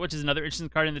Anticipate, which is another interesting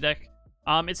card in the deck.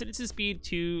 It's an instant speed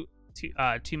 2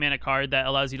 mana card that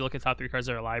allows you to look at top 3 cards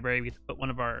of our library. We get to put one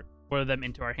of them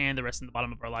into our hand, the rest in the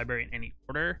bottom of our library in any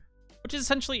order, which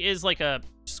essentially is like a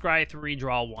scry 3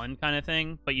 draw 1 kind of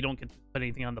thing, but you don't get to put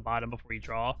anything on the bottom before you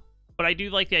draw. But I do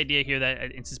like the idea here that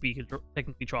at instant speed you can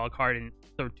technically draw a card and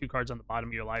throw 2 cards on the bottom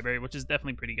of your library, which is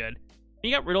definitely pretty good. And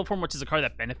you got Riddle Form, which is a card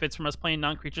that benefits from us playing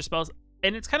non-creature spells.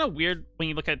 And it's kind of weird when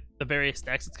you look at the various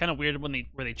decks. It's kind of weird when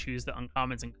they choose the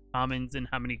uncommons and commons and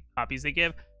how many copies they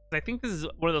give. I think this is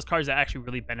one of those cards that actually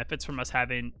really benefits from us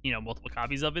having, you know, multiple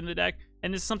copies of in the deck.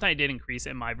 And this is something I did increase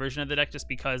in my version of the deck just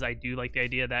because I do like the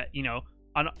idea that, you know,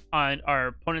 on our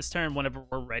opponent's turn, whenever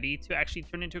we're ready to actually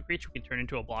turn into a creature, we can turn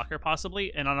into a blocker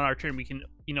possibly. And on our turn, we can,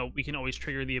 you know, we can always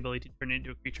trigger the ability to turn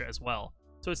into a creature as well.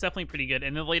 So it's definitely pretty good.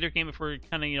 And in the later game, if we're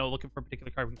kind of, you know, looking for a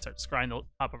particular card, we can start scrying the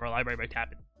top of our library by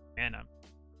tapping mana.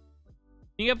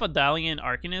 You have Vidalian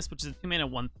Arcanist, which is a 2-mana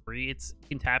 1/3. It's, you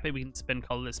can tap it, we can spend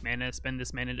colorless mana, spend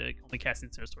this mana to only cast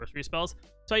instant sorcery spells.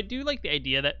 So I do like the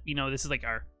idea that, you know, this is like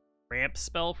our ramp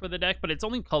spell for the deck, but it's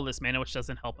only colorless mana, which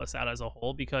doesn't help us out as a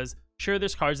whole, because sure,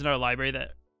 there's cards in our library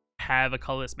that have a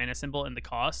colorless mana symbol in the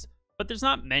cost, but there's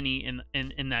not many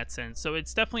in that sense. So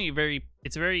it's definitely a very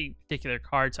particular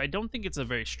card. So I don't think it's a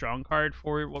very strong card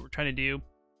for what we're trying to do.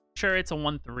 Sure, it's a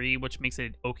 1/3, which makes it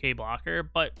an okay blocker,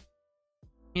 but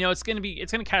you know, it's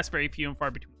gonna cast very few and far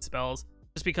between spells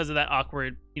just because of that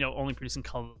awkward, you know, only producing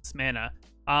colorless mana.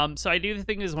 So I do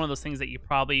think it's one of those things that you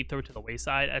probably throw to the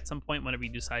wayside at some point whenever you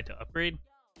decide to upgrade.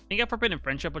 And you got Forbidden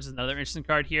Friendship, which is another interesting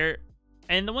card here.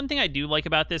 And the one thing I do like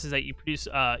about this is that you produce,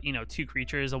 you know, 2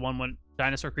 creatures, a 1/1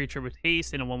 dinosaur creature with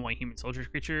haste and a 1/1 human soldier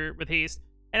creature with haste.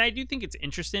 And I do think it's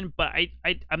interesting, but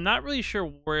I'm not really sure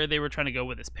where they were trying to go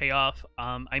with this payoff.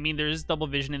 I mean, there is Double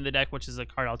Vision in the deck, which is a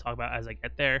card I'll talk about as I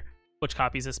get there, which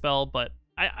copies a spell, but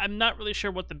I'm not really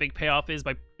sure what the big payoff is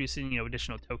by producing, you know,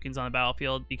 additional tokens on the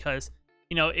battlefield, because,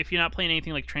 you know, if you're not playing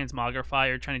anything like Transmogrify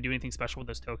or trying to do anything special with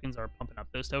those tokens or pumping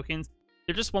up those tokens,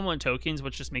 they're just 1/1 tokens,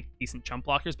 which just make decent chump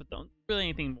blockers, but don't really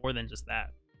anything more than just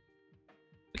that.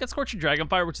 We got Scorching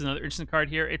Dragonfire, which is another interesting card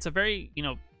here. It's a very, you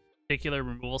know, particular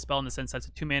removal spell in the sense that it's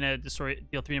a 2-mana, destroy,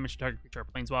 deal 3 damage to target creature or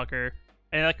planeswalker,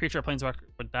 and that creature or planeswalker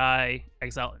would die,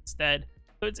 exile instead.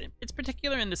 So it's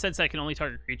particular in the sense that I can only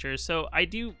target creatures, so I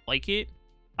do like it.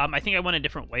 I think I went a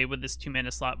different way with this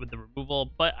 2-mana slot with the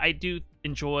removal, but I do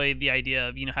enjoy the idea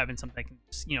of, you know, having something that can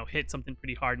just, you know, hit something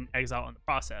pretty hard and exile in the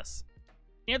process.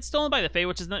 And it's Stolen by the Fae,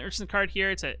 which is another interesting card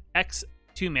here. It's a X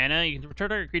 2-mana. You can return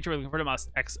target creature with a converted mouse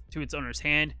X to its owner's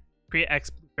hand. Create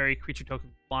X berry creature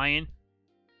token flying.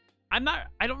 I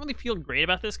don't really feel great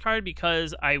about this card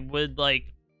because I would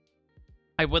like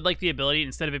the ability,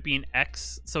 instead of it being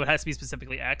X, so it has to be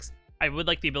specifically X, I would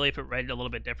like the ability if it read a little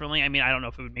bit differently. I mean, I don't know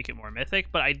if it would make it more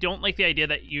mythic, but I don't like the idea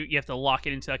that you have to lock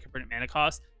it into that converted mana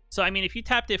cost. So, I mean, if you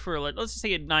tapped it for, let's just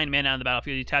say 9 mana on the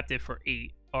battlefield, you tapped it for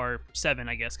 8, or for 7,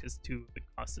 I guess, because 2 the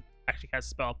cost to actually cast a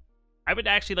spell. I would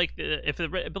actually like if the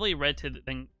ability read to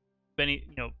then, you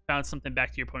know, bounce something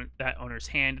back to your opponent, that owner's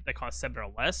hand that costs 7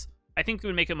 or less, I think it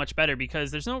would make it much better,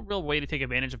 because there's no real way to take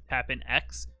advantage of tap in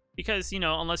X. Because, you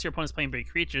know, unless your opponent's playing big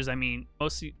creatures, I mean,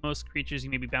 most creatures you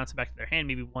maybe bounce it back to their hand,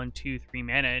 maybe 1, 2, 3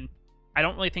 mana, and I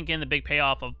don't really think in the big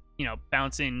payoff of, you know,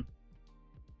 bouncing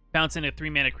a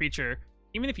 3-mana creature,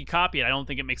 even if you copy it, I don't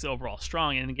think it makes it overall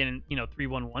strong, and again, you know,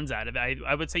 3/1/1s out of it.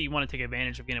 I would say you want to take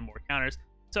advantage of getting more counters.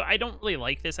 So I don't really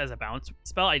like this as a bounce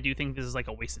spell. I do think this is like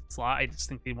a wasted slot. I just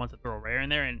think they want to throw a rare in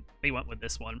there, and they went with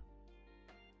this one.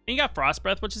 And you got Frost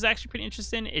Breath, which is actually pretty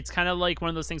interesting. It's kind of like one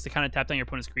of those things to kind of tap down your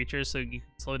opponent's creatures, so you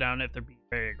can slow down if they're being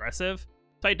very aggressive.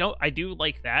 So I do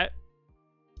like that.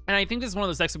 And I think this is one of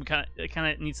those decks that we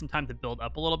kind of need some time to build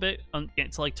up a little bit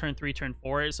to like turn 3, turn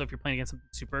 4. So if you're playing against something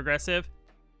super aggressive,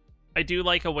 I do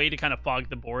like a way to kind of fog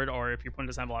the board, or if your opponent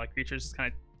doesn't have a lot of creatures, just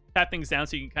kind of tap things down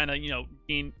so you can kind of, you know,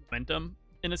 gain momentum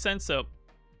in a sense. So,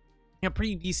 you know,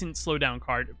 pretty decent slowdown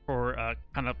card for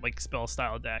kind of like spell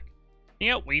style deck.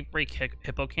 You got Wavebreak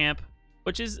Hippocamp,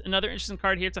 which is another interesting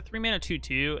card here. It's a 3-mana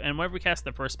 2/2, and whenever we cast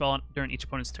the first spell during each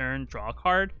opponent's turn, draw a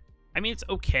card. I mean, it's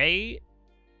okay.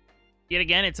 Yet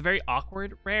again, it's a very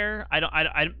awkward rare.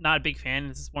 I'm not a big fan.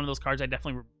 This is one of those cards I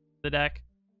definitely remove the deck.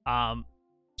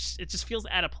 It just feels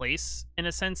out of place in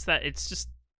a sense that it's just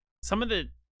some of the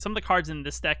cards in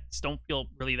this deck just don't feel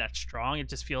really that strong. It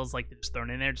just feels like they're just thrown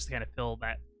in there just to kind of fill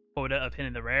that quota of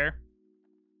hitting the rare.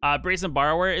 Brazen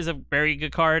Borrower is a very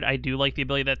good card. I do like the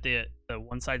ability that the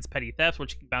one side's Petty Theft,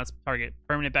 which you can bounce target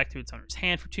permanent back to its owner's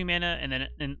hand for 2 mana, and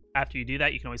then after you do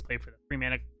that, you can always play for the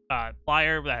 3-mana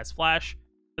flyer that has flash.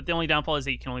 But the only downfall is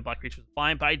that you can only block creatures with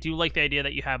flying. But I do like the idea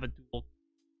that you have a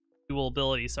dual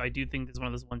ability, so I do think this is one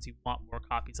of those ones you want more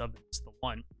copies of than just the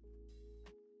one.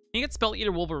 You get Spell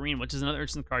Eater Wolverine, which is another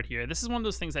interesting card here. This is one of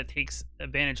those things that takes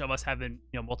advantage of us having,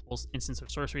 you know, multiple instances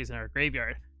of sorceries in our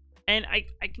graveyard. And I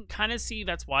can kind of see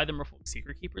that's why the Merfolk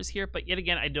Secret Keeper is here, but yet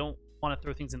again, I don't want to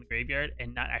throw things in the graveyard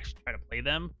and not actually try to play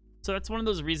them. So that's one of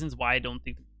those reasons why I don't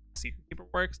think Secret Keeper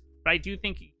works. But I do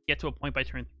think you get to a point by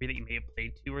turn 3 that you may have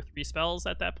played 2 or 3 spells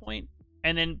at that point.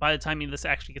 And then by the time this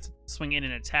actually gets to swing in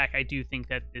and attack, I do think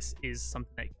that this is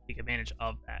something that you can take advantage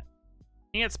of that. I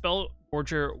think that Spell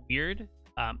Gorger Weird.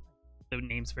 The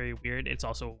name's very weird. It's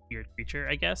also a weird creature,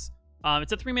 I guess.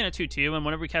 It's a 3-mana 2/2, and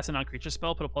whenever we cast a non-creature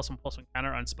spell, put a +1/+1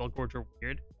 counter on Spell Gorger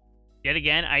Weird. Yet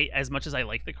again, as much as I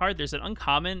like the card, there's an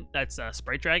uncommon that's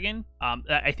Sprite Dragon.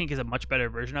 That I think is a much better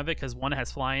version of it because one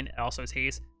has flying, it also has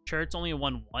haste. Sure, it's only a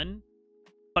 1/1,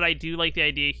 but I do like the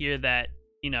idea here that,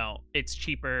 you know, it's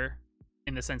cheaper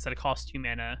in the sense that it costs 2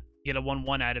 mana. You get a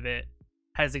 1/1 out of it,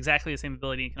 has exactly the same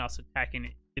ability, and can also attack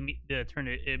in the turn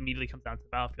it immediately comes down to the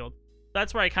battlefield.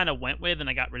 That's where I kind of went with, and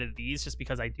I got rid of these just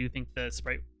because I do think the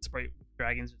Sprite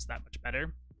Dragon's just that much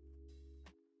better.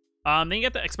 Then you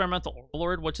get the Experimental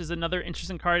Overlord, which is another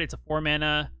interesting card. It's a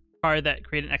 4-mana card that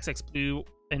creates an XX blue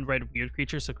and red weird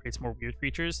creatures, so it creates more weird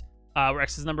creatures. Where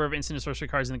X is the number of instant and sorcery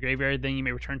cards in the graveyard, then you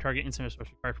may return target instant or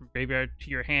sorcery card from graveyard to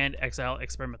your hand, exile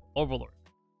Experimental Overlord.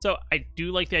 So I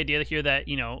do like the idea here that,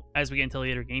 you know, as we get into the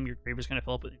later game, your graveyard's going to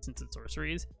fill up with instants and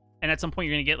sorceries. And at some point,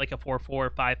 you're going to get like a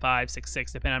 4/4, 5/5,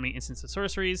 6/6, depending on how many instants and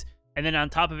sorceries. And then on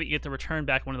top of it, you get to return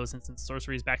back one of those instants and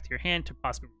sorceries back to your hand to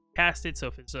possibly cast it. So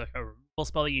if it's like a removal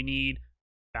spell that you need,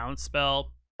 bounce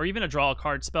spell, or even a draw a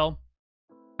card spell,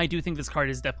 I do think this card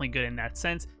is definitely good in that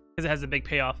sense because it has a big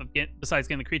payoff of besides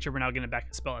getting the creature, we're now getting back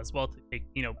a spell as well to take,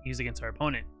 you know, use against our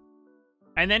opponent.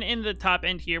 And then in the top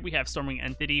end here, we have Stormwing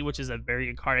Entity, which is a very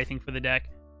good card, I think, for the deck.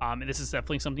 And this is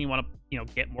definitely something you want to, you know,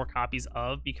 get more copies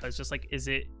of because just like is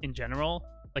it in general,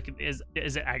 like is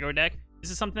it aggro deck?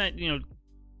 This is something that, you know,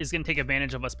 is going to take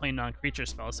advantage of us playing non-creature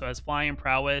spells. So as Flying and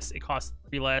Prowess, it costs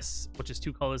 3 less, which is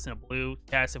 2 colors and a blue.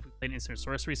 Cast if we play an instant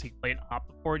sorcery, so you can play an Opt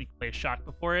before it, you can play a Shock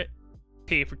before it,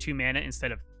 pay for 2 mana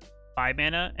instead of 5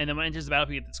 mana, and then when it enters the battle,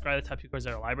 we get to discard the top 2 cards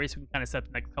of our library, so we can kind of set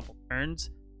the next couple turns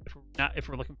if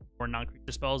we're looking for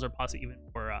non-creature spells or possibly even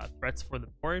for threats for the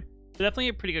board. So definitely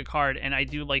a pretty good card, and I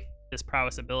do like this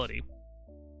Prowess ability.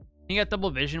 You got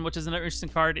Double Vision, which is another interesting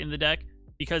card in the deck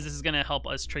because this is going to help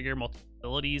us trigger multiple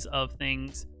abilities of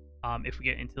things if we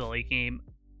get into the late game.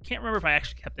 Can't remember if I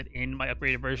actually kept it in my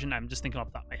upgraded version. I'm just thinking off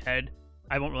the top of my head.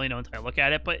 I won't really know until I look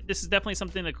at it, but this is definitely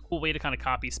something, a cool way to kind of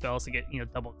copy spells to get, you know,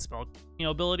 double spell, you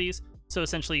know, abilities. So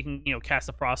essentially you can, you know, cast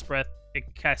a Frost Breath. It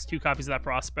casts 2 copies of that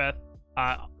Frost Breath.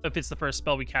 If it's the first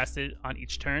spell, we cast it on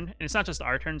each turn, and it's not just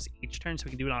our turns each turn, so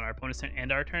we can do it on our opponent's turn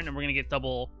and our turn, and we're going to get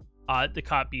double the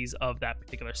copies of that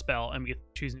particular spell, and we get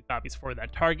to choose new copies for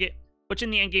that target, which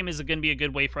in the end game is going to be a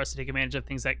good way for us to take advantage of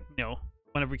things that, you know,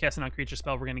 whenever we cast a non-creature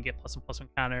spell, we're going to get +1/+1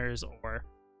 counters, or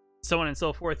so on and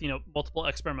so forth. You know, multiple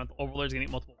Experimental Overlords, going to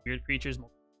get multiple weird creatures,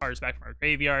 multiple cards back from our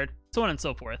graveyard, so on and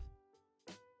so forth.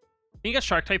 Then you got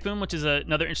Shark Typhoon, which is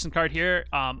another interesting card here.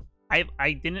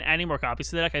 I didn't add any more copies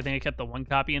to the deck. I think I kept the 1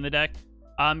 copy in the deck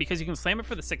because you can slam it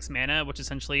for the 6 mana, which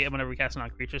essentially whenever we cast a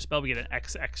non-creature spell, we get an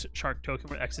XX Shark token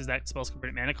where X is that spell's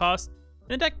converted mana cost. And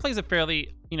the deck plays a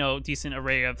fairly, you know, decent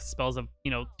array of spells of,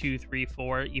 you know, 2, 3,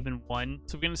 4, even 1.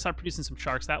 So we're going to start producing some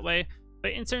sharks that way.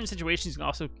 But in certain situations, you can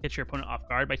also catch your opponent off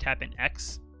guard by tapping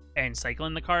X and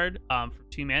cycling the card for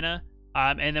 2 mana.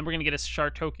 And then we're going to get a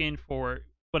shark token for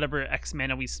whatever X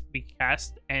mana we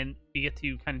cast, and we get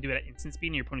to kind of do it at instant speed,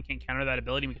 and your opponent can't counter that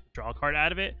ability, and we get to draw a card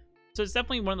out of it. So it's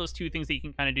definitely one of those 2 things that you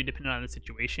can kind of do depending on the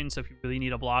situation. So if you really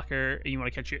need a blocker, you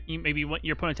want to catch maybe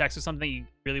your opponent attacks with something you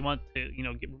really want to, you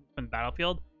know, get from the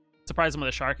battlefield, surprise them with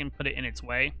a shark and put it in its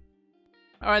way.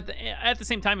 Or at the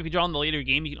same time, if you draw in the later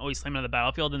game, you can always slam it on the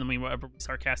battlefield, and then whenever we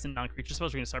start casting non-creature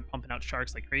spells, we're going to start pumping out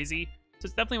sharks like crazy. So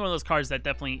it's definitely one of those cards that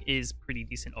definitely is pretty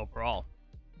decent overall.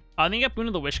 Then you got Boon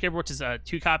of the Wishgiver, which is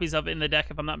 2 copies of it in the deck,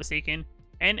 if I'm not mistaken.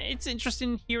 And it's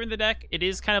interesting here in the deck. It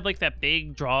is kind of like that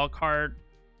big draw card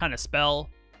kind of spell.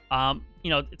 You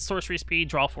know, it's sorcery speed,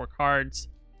 draw 4 cards.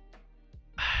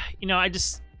 You know, I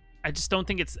just don't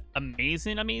think it's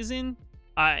amazing. I mean,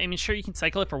 sure, you can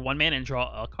cycle it for 1 mana and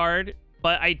draw a card,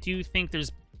 but I do think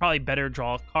there's probably better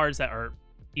draw cards that are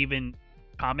even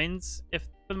commons. If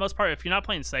for the most part, if you're not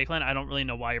playing Cycling, I don't really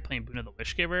know why you're playing Boon of the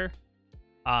Wishgiver.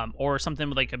 Or something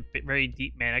with like a very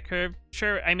deep mana curve.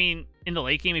 Sure, I mean, in the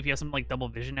late game, if you have something like Double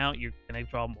Vision out, you're gonna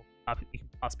draw more. You can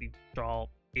possibly draw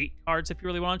 8 cards if you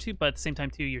really want to, but at the same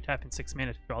time too, you're tapping 6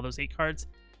 mana to draw those 8 cards.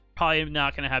 Probably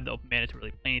not gonna have the open mana to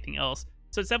really play anything else.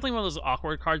 So it's definitely one of those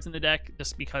awkward cards in the deck,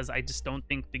 just because I just don't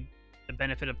think the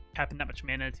benefit of tapping that much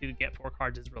mana to get 4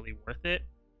 cards is really worth it.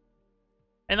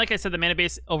 And like I said, the mana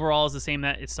base overall is the same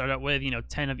that it started out with. You know,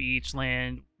 10 of each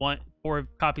land, 4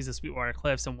 copies of Sweetwater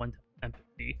Cliffs, and 1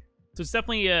 empathy. So it's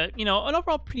definitely you know, an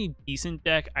overall pretty decent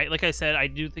deck. Like I said, I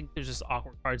do think there's just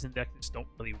awkward cards in the deck that just don't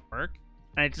really work.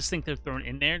 And I just think they're thrown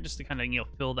in there just to kind of,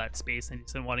 fill that space, and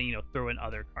just didn't want to, throw in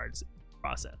other cards in the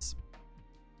process.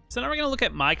 So now we're going to look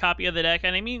at my copy of the deck.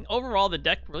 And I mean, overall, the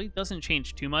deck really doesn't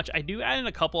change too much. I do add in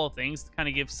a couple of things to kind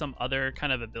of give some other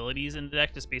kind of abilities in the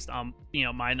deck, just based on,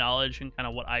 my knowledge and kind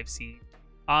of what I've seen.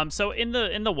 So in the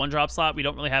 1-drop slot, we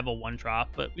don't really have a 1-drop,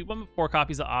 but we went with 4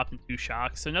 copies of Opt and 2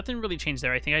 Shocks. So nothing really changed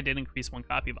there. I think I did increase 1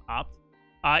 copy of Opt.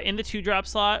 In the 2-drop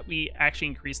slot, we actually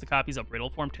increased the copies of Riddle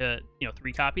Form to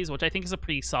 3 copies, which I think is a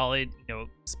pretty solid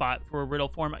spot for a Riddle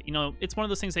Form. It's one of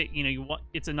those things that you want.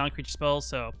 It's a non-creature spell,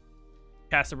 so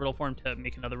cast a Riddle Form to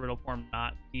make another Riddle Form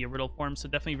not be a Riddle Form, so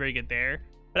definitely very good there.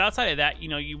 But outside of that,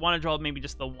 you want to draw maybe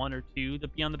just the 1 or 2 to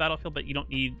be on the battlefield, but you don't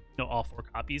need all 4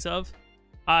 copies of.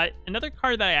 Another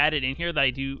card that I added in here that I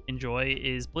do enjoy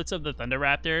is Blitz of the Thunder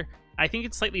Raptor. I think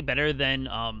it's slightly better than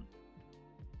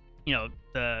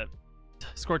the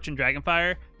Scorch and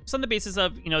Dragonfire, just on the basis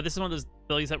of this is one of those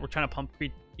abilities that we're trying to pump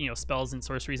spells and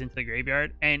sorceries into the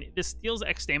graveyard, and this deals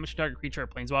X damage to target creature or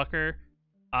planeswalker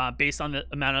based on the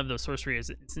amount of those sorcery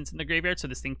instants in the graveyard. So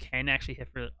this thing can actually hit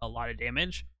for a lot of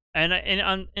damage, and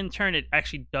in turn it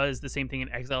actually does the same thing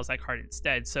and exiles that card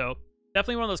instead. So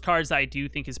definitely one of those cards that I do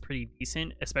think is pretty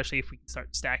decent, especially if we can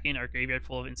start stacking our graveyard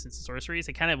full of instants and sorceries.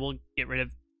 It kind of will get rid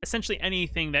of essentially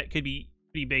anything that could be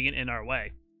pretty big in our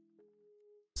way.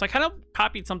 So I kind of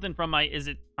copied something from my Is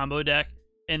It combo deck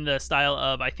in the style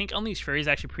of, I think Unleashed Fury is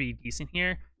actually pretty decent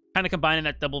here, kind of combining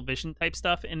that double vision type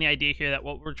stuff. And the idea here that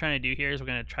what we're trying to do here is we're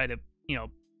going to try to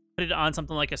put it on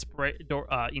something like a Sprite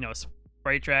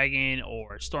Dragon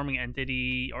or Storming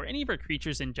Entity or any of our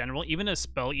creatures in general, even a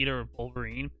Spell Eater or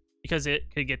Wolverine, because it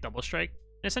could get double strike.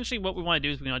 And essentially what we want to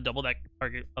do is we want to double that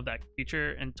target of that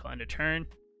creature until end of turn,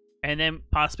 and then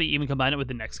possibly even combine it with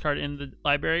the next card in the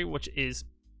library, which is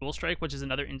Dual Strike, which is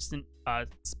another instant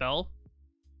spell.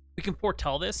 We can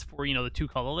foretell this for the 2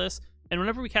 colorless, and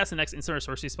whenever we cast the next instant or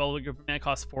sorcery spell with your mana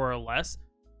cost 4 or less,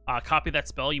 copy that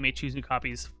spell. You may choose new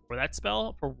copies for that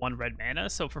spell for 1 red mana.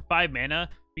 So for 5 mana,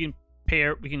 we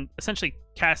can essentially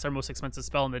cast our most expensive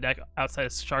spell in the deck outside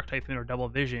of Shark Typhoon or Double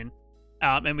Vision,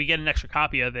 and we get an extra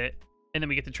copy of it, and then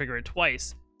we get to trigger it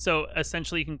twice. So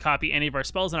essentially, you can copy any of our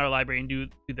spells in our library and do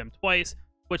them twice.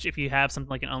 Which, if you have something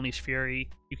like an Unleashed Fury,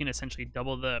 you can essentially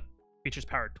double the creature's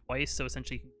power twice. So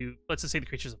essentially, you can do, let's just say the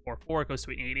creature's a 4/4, it goes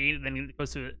to an 8/8, and then it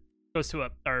goes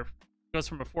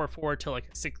from a 4/4 to like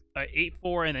a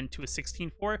 8/4, and then to a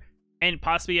 16/4, and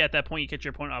possibly at that point you get your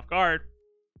opponent off guard,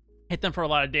 hit them for a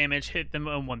lot of damage, hit them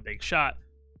in one big shot.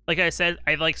 Like I said,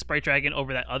 I like Sprite Dragon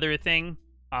over that other thing,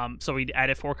 so we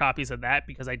added 4 copies of that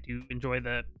because I do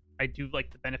like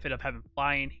the benefit of having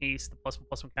fly and haste, the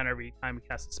 +1/+1 counter every time we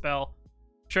cast a spell.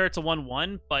 Sure, it's a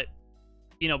 1/1, but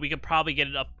we could probably get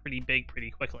it up pretty big pretty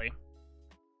quickly.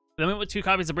 Then we went with 2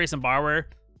 copies of Brazen Borrower.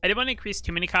 I didn't want to increase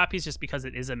too many copies just because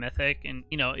it is a mythic, and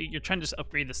you're trying to just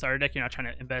upgrade the starter deck. You're not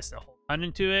trying to invest a whole ton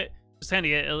into it. Just kind of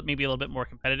get maybe a little bit more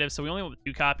competitive. So we only went with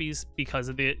 2 copies because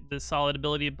of the solid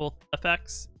ability of both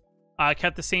effects.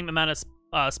 Kept the same amount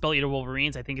of Spell Eater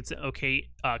Wolverines. I think it's an okay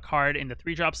card in the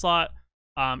 3-drop slot.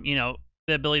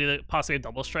 The ability to possibly have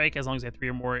double strike as long as they have 3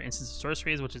 or more instances of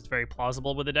sorceries, which is very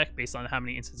plausible with the deck based on how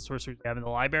many instances of sorceries we have in the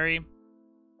library.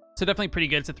 So definitely pretty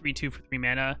good. It's a 3/2 for 3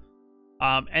 mana.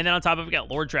 And then on top of it, we got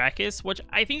Lord Drakis, which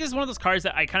I think is one of those cards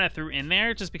that I kind of threw in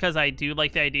there just because I do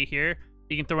like the idea here.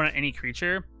 You can throw it on any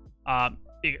creature,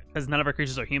 because none of our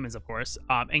creatures are humans, of course,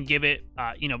 and give it,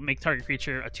 make target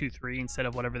creature a 2/3 instead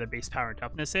of whatever their base power and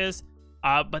toughness is.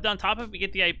 But on top of it, we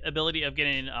get the ability of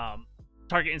getting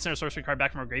target instant or sorcery card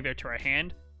back from our graveyard to our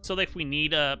hand. So like if we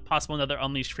need a possible another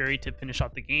Unleashed Fury to finish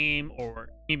off the game, or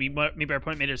maybe our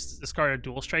opponent made us discard a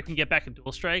Dual Strike, we can get back a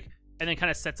Dual Strike and then kind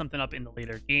of set something up in the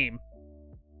later game.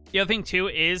 The other thing too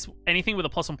is anything with a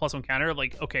 +1/+1 counter,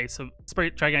 like, okay, so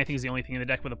Sprite Dragon I think is the only thing in the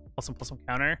deck with a +1/+1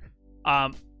 counter.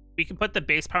 We can put the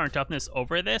base power and toughness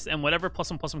over this, and whatever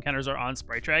 +1/+1 counters are on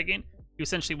Sprite Dragon, you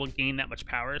essentially will gain that much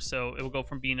power. So it will go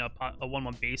from being a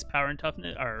 1/1 base power and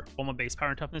toughness, or 1/1 base power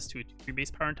and toughness, to a 2/3 base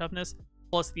power and toughness,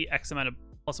 plus the X amount of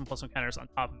 +1/+1 counters on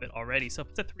top of it already. So if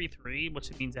it's a 3/3,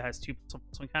 which means it has 2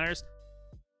 +1/+1 counters,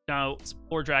 now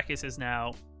Lord Drakis is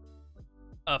now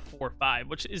a 4/5,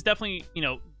 which is definitely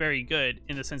very good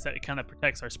in the sense that it kind of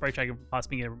protects our Sprite Dragon from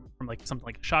possibly getting removed from like something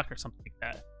like a shock or something like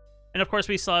that. And of course,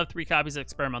 we still have 3 copies of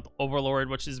Experimental Overlord,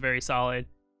 which is very solid.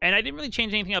 And I didn't really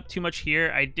change anything up too much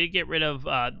here. I did get rid of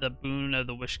the Boon of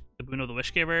the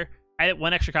Wishgiver. I had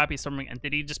 1 extra copy of Storming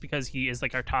Entity just because he is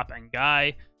like our top end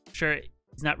guy. Sure,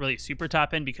 he's not really super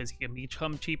top end because he can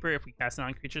become cheaper if we cast a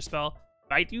non-creature spell.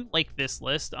 But I do like this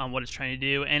list on what it's trying to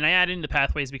do, and I added in the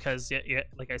pathways because,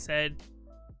 like I said,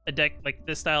 a deck like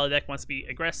this style of deck wants to be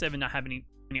aggressive and not have any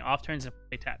off turns and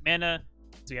play tap mana.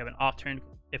 So we have an off turn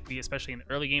if we, especially in the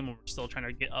early game when we're still trying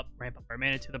to ramp up our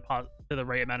mana to the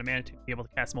right amount of mana to be able to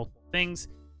cast multiple things.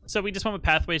 So we just went with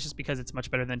Pathways just because it's much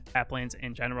better than tap lands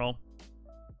in general.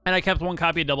 And I kept one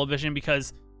copy of Double Vision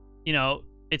because, you know,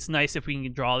 it's nice if we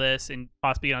can draw this and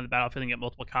possibly get on the battlefield and get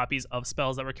multiple copies of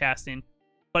spells that we're casting.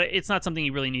 But it's not something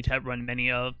you really need to run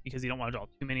many of because you don't want to draw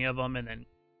too many of them, and then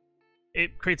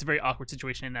it creates a very awkward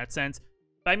situation in that sense.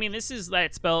 But I mean, this is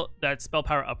that spell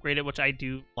power upgraded, which I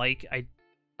do like. I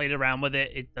played around with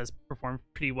it. It does perform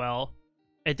pretty well.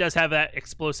 It does have that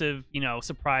explosive, you know,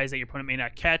 surprise that your opponent may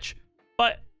not catch.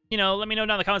 But, you know, let me know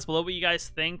down in the comments below what you guys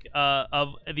think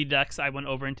of the decks I went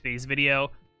over in today's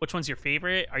video. Which one's your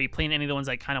favorite? Are you playing any of the ones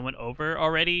I kind of went over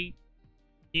already?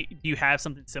 Do you have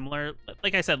something similar?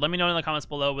 Like I said, let me know in the comments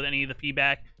below with any of the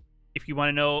feedback. If you want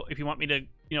to know, if you want me to,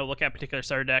 you know, look at particular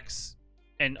starter decks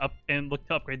and look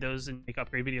to upgrade those and make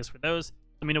upgrade videos for those,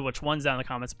 let me know which ones down in the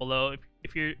comments below.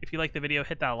 If you like the video,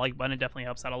 hit that like button. It definitely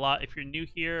helps out a lot. If you're new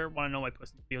here, want to know why I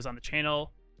post videos on the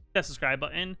channel, hit that subscribe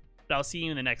button. But I'll see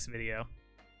you in the next video.